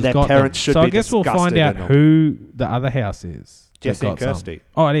 houses and their got parents them. should so be I guess we'll find disgusted out in them. who the other house is. that Jesse and got some. Kirsty.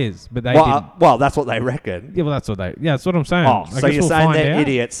 Oh, it is, but they well, didn't. well, that's what they reckon. Yeah, well, that's what that's what I'm saying. Oh, I so guess you're we'll saying find they're out.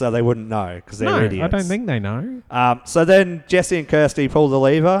 idiots, so they wouldn't know because they're No, idiots. I don't think they know. So then Jesse and Kirsty pull the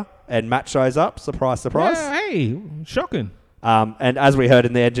lever, and Matt shows up. Surprise, surprise. Yeah, hey, shocking. And as we heard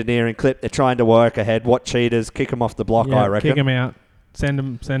in the engineering clip, they're trying to work ahead. What cheaters? Kick them off the block, Yeah, I reckon. kick them out. Send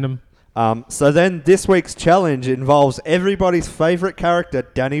them. So then this week's challenge involves everybody's favourite character,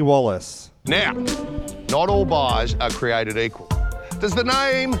 Danny Wallace. Now, not all buyers are created equal. Does the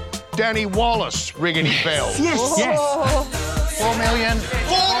name Danny Wallace ring any bells? Yes. 4 million.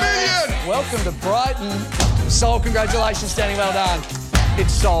 4 million! Welcome to Brighton. Sold, congratulations, Danny, well done.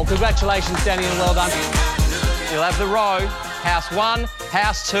 It's sold. Congratulations, Danny, and well done. You'll have the row, house 1,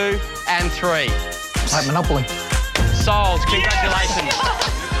 house 2, and 3. Like Monopoly. Sold, congratulations.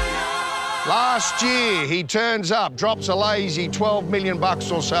 Last year, he turns up, drops a lazy 12 million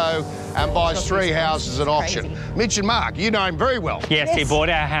bucks or so, and buys 3 houses at auction. Mitch and Mark, you know him very well. Yes, he bought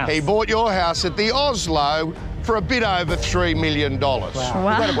our house. He bought your house at the Oslo for a bit over $3 million. Wow.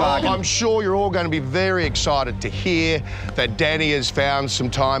 Well, I'm sure you're all going to be very excited to hear that Danny has found some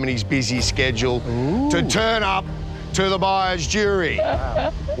time in his busy schedule to turn up to the buyer's jury.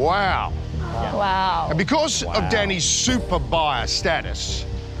 Wow. Wow. And because of Danny's super buyer status,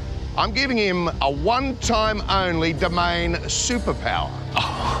 I'm giving him a one-time only domain superpower.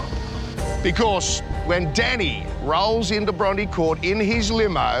 Because when Danny rolls into Bronte Court in his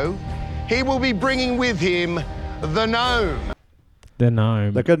limo, he will be bringing with him the gnome. The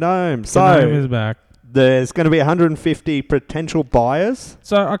gnome. The gnome. The So gnome is back. there's going to be 150 potential buyers.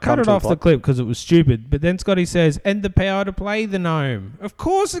 So I cut Come it to the off the block. clip because it was stupid. But then Scotty says, and the power to play the gnome. Of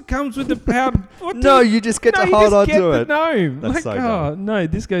course it comes with the power. You just get to you hold just on get to the it. gnome. That's Like, so oh, dumb. no,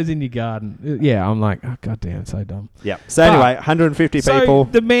 this goes in your garden. Yeah, I'm like, oh, goddamn, so dumb. Yeah. So anyway, 150 so people.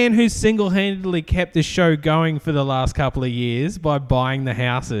 the man who single-handedly kept the show going for the last couple of years by buying the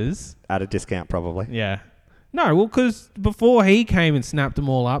houses. At a discount, probably. Yeah. No, well, because before he came and snapped them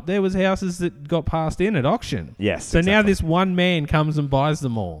all up, there was houses that got passed in at auction. Yes, So now this one man comes and buys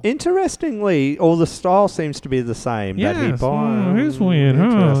them all. Interestingly, all the style seems to be the same that he Yes. buys. Oh, here's weird. Oh,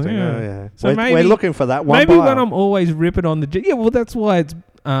 Interesting. yeah. Oh, yeah. So we're maybe looking for that one Maybe buyer. when I'm always ripping on the... Yeah, well, that's why it's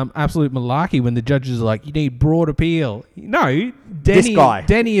absolute malarkey when the judges are like, you need broad appeal. No, Denny, guy.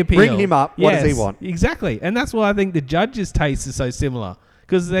 Denny appeal. Bring him up. What does he want? Exactly. And that's why I think the judges' taste is so similar.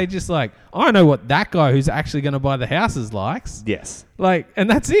 Because they just like, I know what that guy who's actually going to buy the houses likes. Yes. Like, and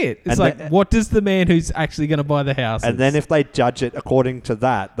that's it. It's And like, the- what does the man who's actually going to buy the houses? And then if they judge it according to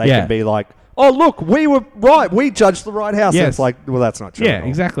that, they Yeah. can be like, oh, look, we were right. We judged the right house. And Yes. it's like, well, that's not true. Yeah, at all.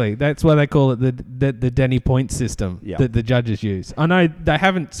 exactly. That's why they call it the Denny point system Yeah. that the judges use. I know they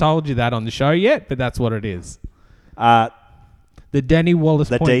haven't told you that on the show yet, but that's what it is. The Denny Wallace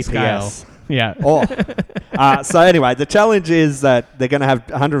The point DPS. scale. Yeah. So anyway, the challenge is that they're going to have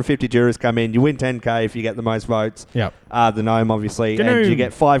 150 jurors come in. You win 10K if you get the most votes. Yep. The gnome, obviously. And Gnome. you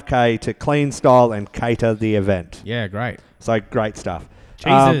get 5K to clean style and cater the event. Yeah, great. So great stuff.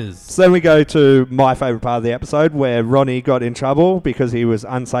 Jesus. So then we go to my favourite part of the episode where Ronnie got in trouble because he was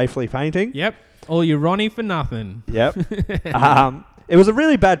unsafely painting. Yep. All your Ronnie for nothing. Yep. It was a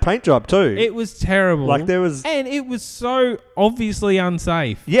really bad paint job too. It was terrible. Like there was... And it was so obviously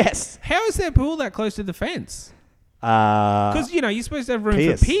unsafe. Yes. How is that pool that close to the fence? Because, Because, you're supposed to have room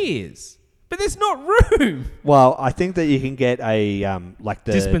piers. for piers. But there's not room. Well, I think that you can get a like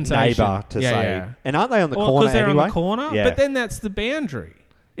the Dispensation. neighbour to Yeah, say, yeah. and aren't they on the Well, corner because they're anyway? on the corner. Yeah. But then that's the boundary.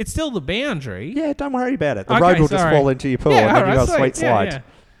 It's still the boundary. Yeah, don't worry about it. The road will just fall into your pool and then you got a sweet slide. Yeah.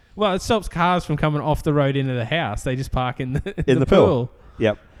 Well, it stops cars from coming off the road into the house. They just park in the pool.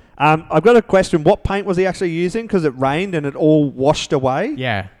 Yep. I've got a question. What paint was he actually using? Because it rained and it all washed away.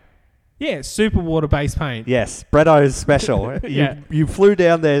 Yeah. Yeah, it's super water-based paint. Yes, Bretto's special. You flew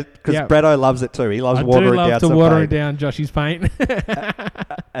down there because Bretto loves it too. He loves watering down some watering paint. down Joshy's paint.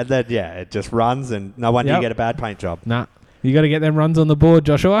 And then, it just runs and no wonder you get a bad paint job. Nah. You got to get them runs on the board,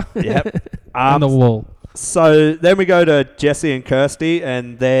 Joshua. Yep. On the wall. So then we go to Jesse and Kirsty,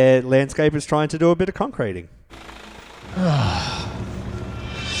 and their landscapers trying to do a bit of concreting. The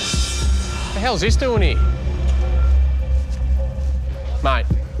hell's this doing here? Mate,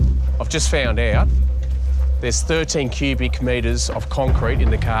 I've just found out there's 13 cubic metres of concrete in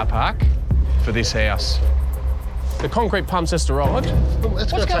the car park for this house. The concrete pump's just arrived.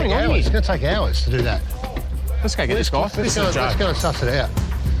 What's going on here? It's going to take hours to do that. Let's go get this guy. Let's go and suss it out.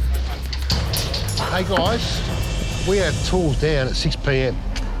 Hey guys, we have tools down at 6 p.m.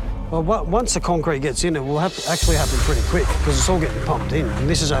 Well, once the concrete gets in, it will actually happen pretty quick because it's all getting pumped in, and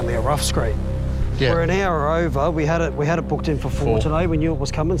this is only a rough screed. Yeah. We're an hour over. We had it booked in for 4 today. We knew it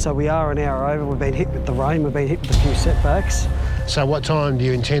was coming, so we are an hour over. We've been hit with the rain. We've been hit with a few setbacks. So what time do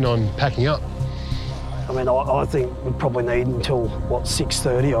you intend on packing up? I mean, I think we'd probably need until,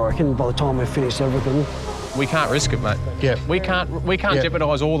 6:30, I reckon, by the time we've finished everything. We can't risk it, mate. Yeah. We can't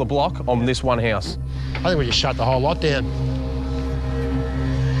jeopardise all the block on this one house. I think we just shut the whole lot down.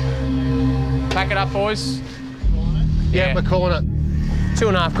 Pack it up, boys. Yeah, we're calling it.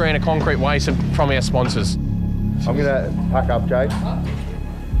 $2.5 grand of concrete waste from our sponsors. I'm going to pack up, Jake.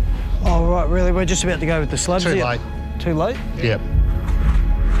 Oh, right, really? We're just about to go with the slabs Too here. late. Too late? Yep.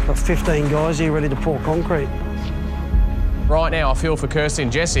 Got 15 guys here ready to pour concrete. Right now, I feel for Kirsty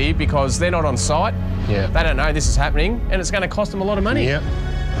and Jesse because they're not on site. Yeah. They don't know this is happening, and it's going to cost them a lot of money. Yep.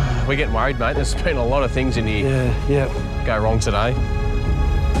 We're getting worried, mate. There's been a lot of things in here go wrong today.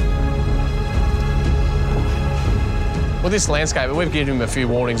 Well, this landscaper, we've given him a few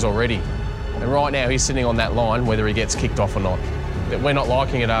warnings already. And right now, he's sitting on that line, whether he gets kicked off or not. We're not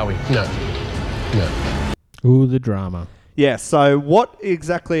liking it, are we? No. Ooh, the drama. Yeah, so what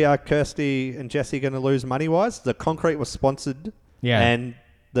exactly are Kirsty and Jesse going to lose money-wise? The concrete was sponsored, and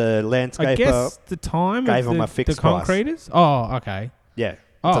the landscaper I guess the time gave of them a fixed the price. concreters? Oh, okay. Yeah,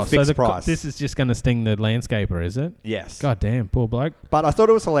 Oh, it's a fixed so price. this is just going to sting the landscaper, is it? Yes. God damn, poor bloke. But I thought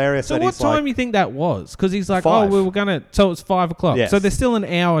it was hilarious So that what he's time like, you think that was? Because he's like, 5. oh, we were going to... So it's 5 o'clock. Yes. So there's still an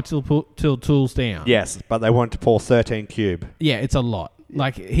hour till tools down. yes, but they wanted to pour 13 cube. Yeah, it's a lot.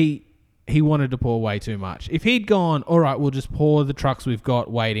 Like, he wanted to pour way too much. If he'd gone, all right, we'll just pour the trucks we've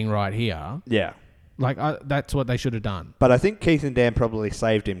got waiting right here. Yeah. Like, that's what they should have done. But I think Keith and Dan probably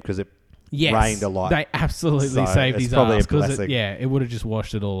saved him because it rained a lot. They absolutely So saved it's his probably ass a because blessing. it would have just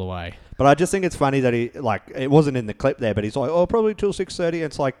washed it all away. But I just think it's funny that he, like, it wasn't in the clip there, but he's like, oh, probably till 6:30.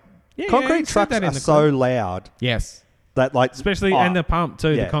 It's like, he concrete said trucks that in are the so clip. loud. Yes. That, like, Especially, and the pump too,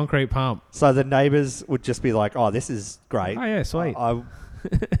 yeah. the concrete pump. So the neighbours would just be like, oh, this is great. Oh, yeah, sweet.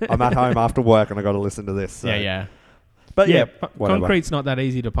 I'm at home after work and I got to listen to this. So. Yeah. But yeah, whatever. concrete's not that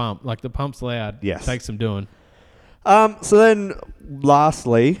easy to pump. Like, the pump's loud. Yes. Takes some doing. So then,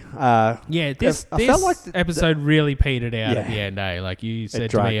 lastly, this felt like episode really petered out at the end, eh? Like you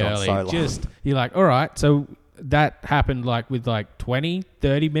said to me dragged on earlier, so long. you're like, all right, so that happened like with like 20,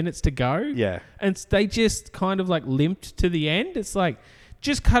 30 minutes to go. Yeah. And they just kind of like limped to the end. It's like,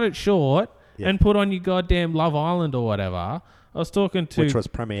 just cut it short and put on your goddamn Love Island or whatever. I was talking to... Which was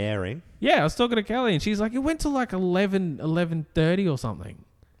premiering. Yeah, I was talking to Kelly and she's like, it went to like 11:30 or something.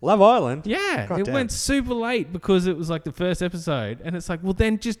 Love Island? Yeah, God it damn. went super late because it was like the first episode. And it's like, well,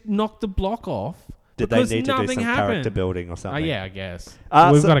 then just knock the block off. Did they because need to do nothing some happened. character building or something? Yeah, I guess.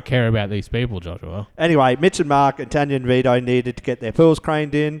 so- We've got to care about these people, Joshua. Anyway, Mitch and Mark and Tanya and Vito needed to get their pools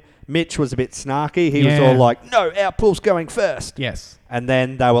craned in. Mitch was a bit snarky. He was all like, no, our pool's going first. Yes. And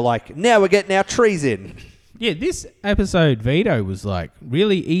then they were like, now we're getting our trees in. Yeah, this episode, Vito was like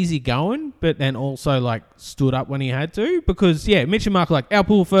really easy going, but then also like stood up when he had to because, Mitch and Mark were like, our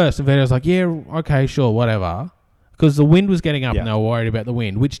pool first. And Vito's like, yeah, okay, sure, whatever. Because the wind was getting up and they were worried about the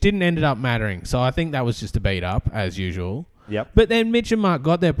wind, which didn't end up mattering. So I think that was just a beat up, as usual. Yep. But then Mitch and Mark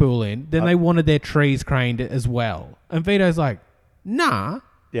got their pool in. Then they wanted their trees craned as well. And Vito's like, nah.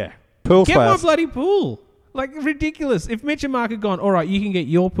 Yeah. Pool's Get first. my bloody pool. Like, ridiculous. If Mitch and Mark had gone, all right, you can get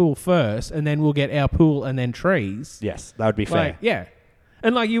your pool first, and then we'll get our pool and then trees. Yes, that would be fair. Like, yeah.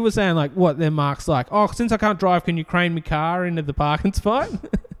 And like you were saying, like, what, then Mark's like, oh, since I can't drive, can you crane my car into the parking spot?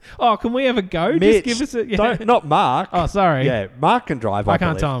 Oh, can we have a go? Mitch, Just give us a... Yeah. don't, not Mark. Oh, sorry. Yeah, Mark can drive, I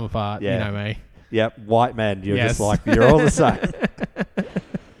can't believe. tell them apart. Yeah. You know me. Yep, white man. You're Yes. just like, you're all the same.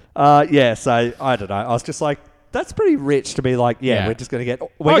 Yeah, so I don't know. I was just like, that's pretty rich to be like, Yeah. we're just going to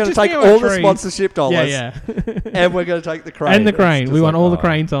we're going to just take give us all the trees. sponsorship dollars. Yeah. And we're going to take the crane. And the crane. It's We just want like, all the oh,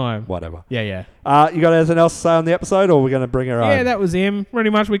 crane time. Whatever. Yeah. You got anything else to say on the episode, or are we going to bring her Yeah, on? that was him. Pretty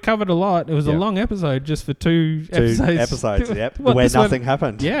much, we covered a lot. It was a long episode just for two episodes. Yep. What, where this one- nothing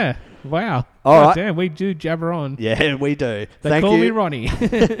happened. Yeah. Wow. All right. Damn, we do jabber on. Yeah, we do. They Thank call you. me Ronnie.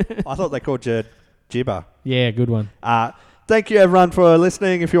 I thought they called you Jibber. Yeah, good one. Thank you, everyone, for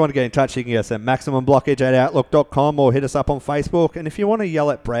listening. If you want to get in touch, you can get us at MaximumBlockage@outlook.com or hit us up on Facebook. And if you want to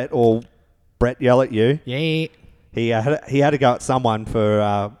yell at Brett or Brett yell at you, yeah, he had to go at someone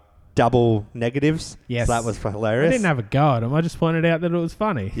for double negatives. Yes. So that was I hilarious. didn't have a go at him. I just pointed out that it was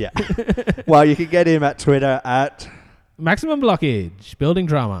funny. Yeah. Well, you can get him at Twitter at Maximum Blockage, building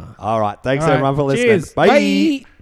drama. All right. Thanks, All right. everyone, for listening. Cheers. Bye. Bye.